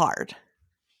so hard.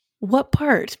 What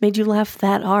part made you laugh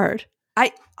that hard?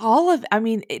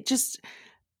 It just,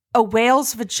 a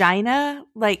whale's vagina.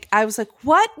 Like, I was like,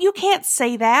 what? You can't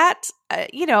say that.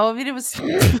 It was,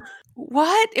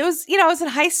 what? It was, I was in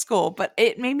high school, but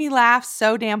it made me laugh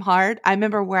so damn hard. I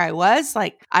remember where I was.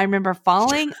 Like, I remember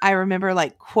falling. I remember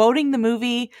like quoting the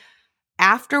movie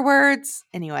afterwards.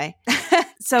 Anyway.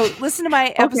 So listen to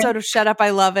my episode of Shut Up,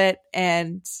 I Love It,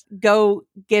 and go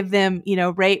give them,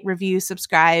 rate, review,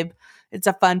 subscribe. It's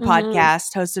a fun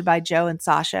podcast hosted by Joe and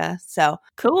Sasha. So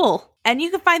cool. And you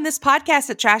can find this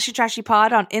podcast at Trashy Trashy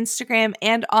Pod on Instagram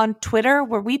and on Twitter,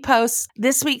 where we post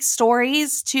this week's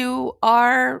stories to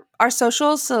our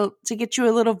socials. So to get you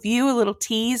a little view, a little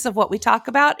tease of what we talk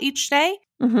about each day.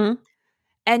 Mm-hmm.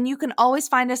 And you can always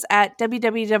find us at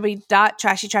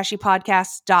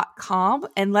www.trashytrashypodcast.com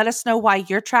and let us know why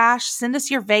you're trash. Send us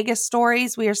your Vegas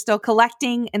stories. We are still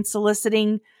collecting and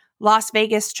soliciting Las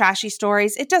Vegas trashy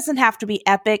stories. It doesn't have to be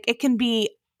epic. It can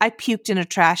be, I puked in a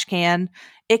trash can.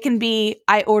 It can be,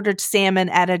 I ordered salmon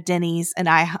at a Denny's and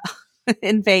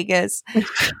in Vegas.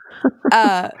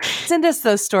 Send us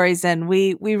those stories in.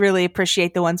 We really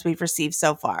appreciate the ones we've received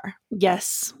so far.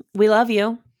 Yes. We love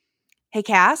you. Hey,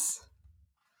 Cass.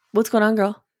 What's going on,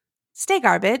 girl? Stay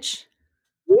garbage.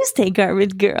 You stay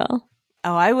garbage, girl.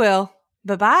 Oh, I will.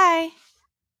 Bye-bye.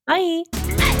 Bye.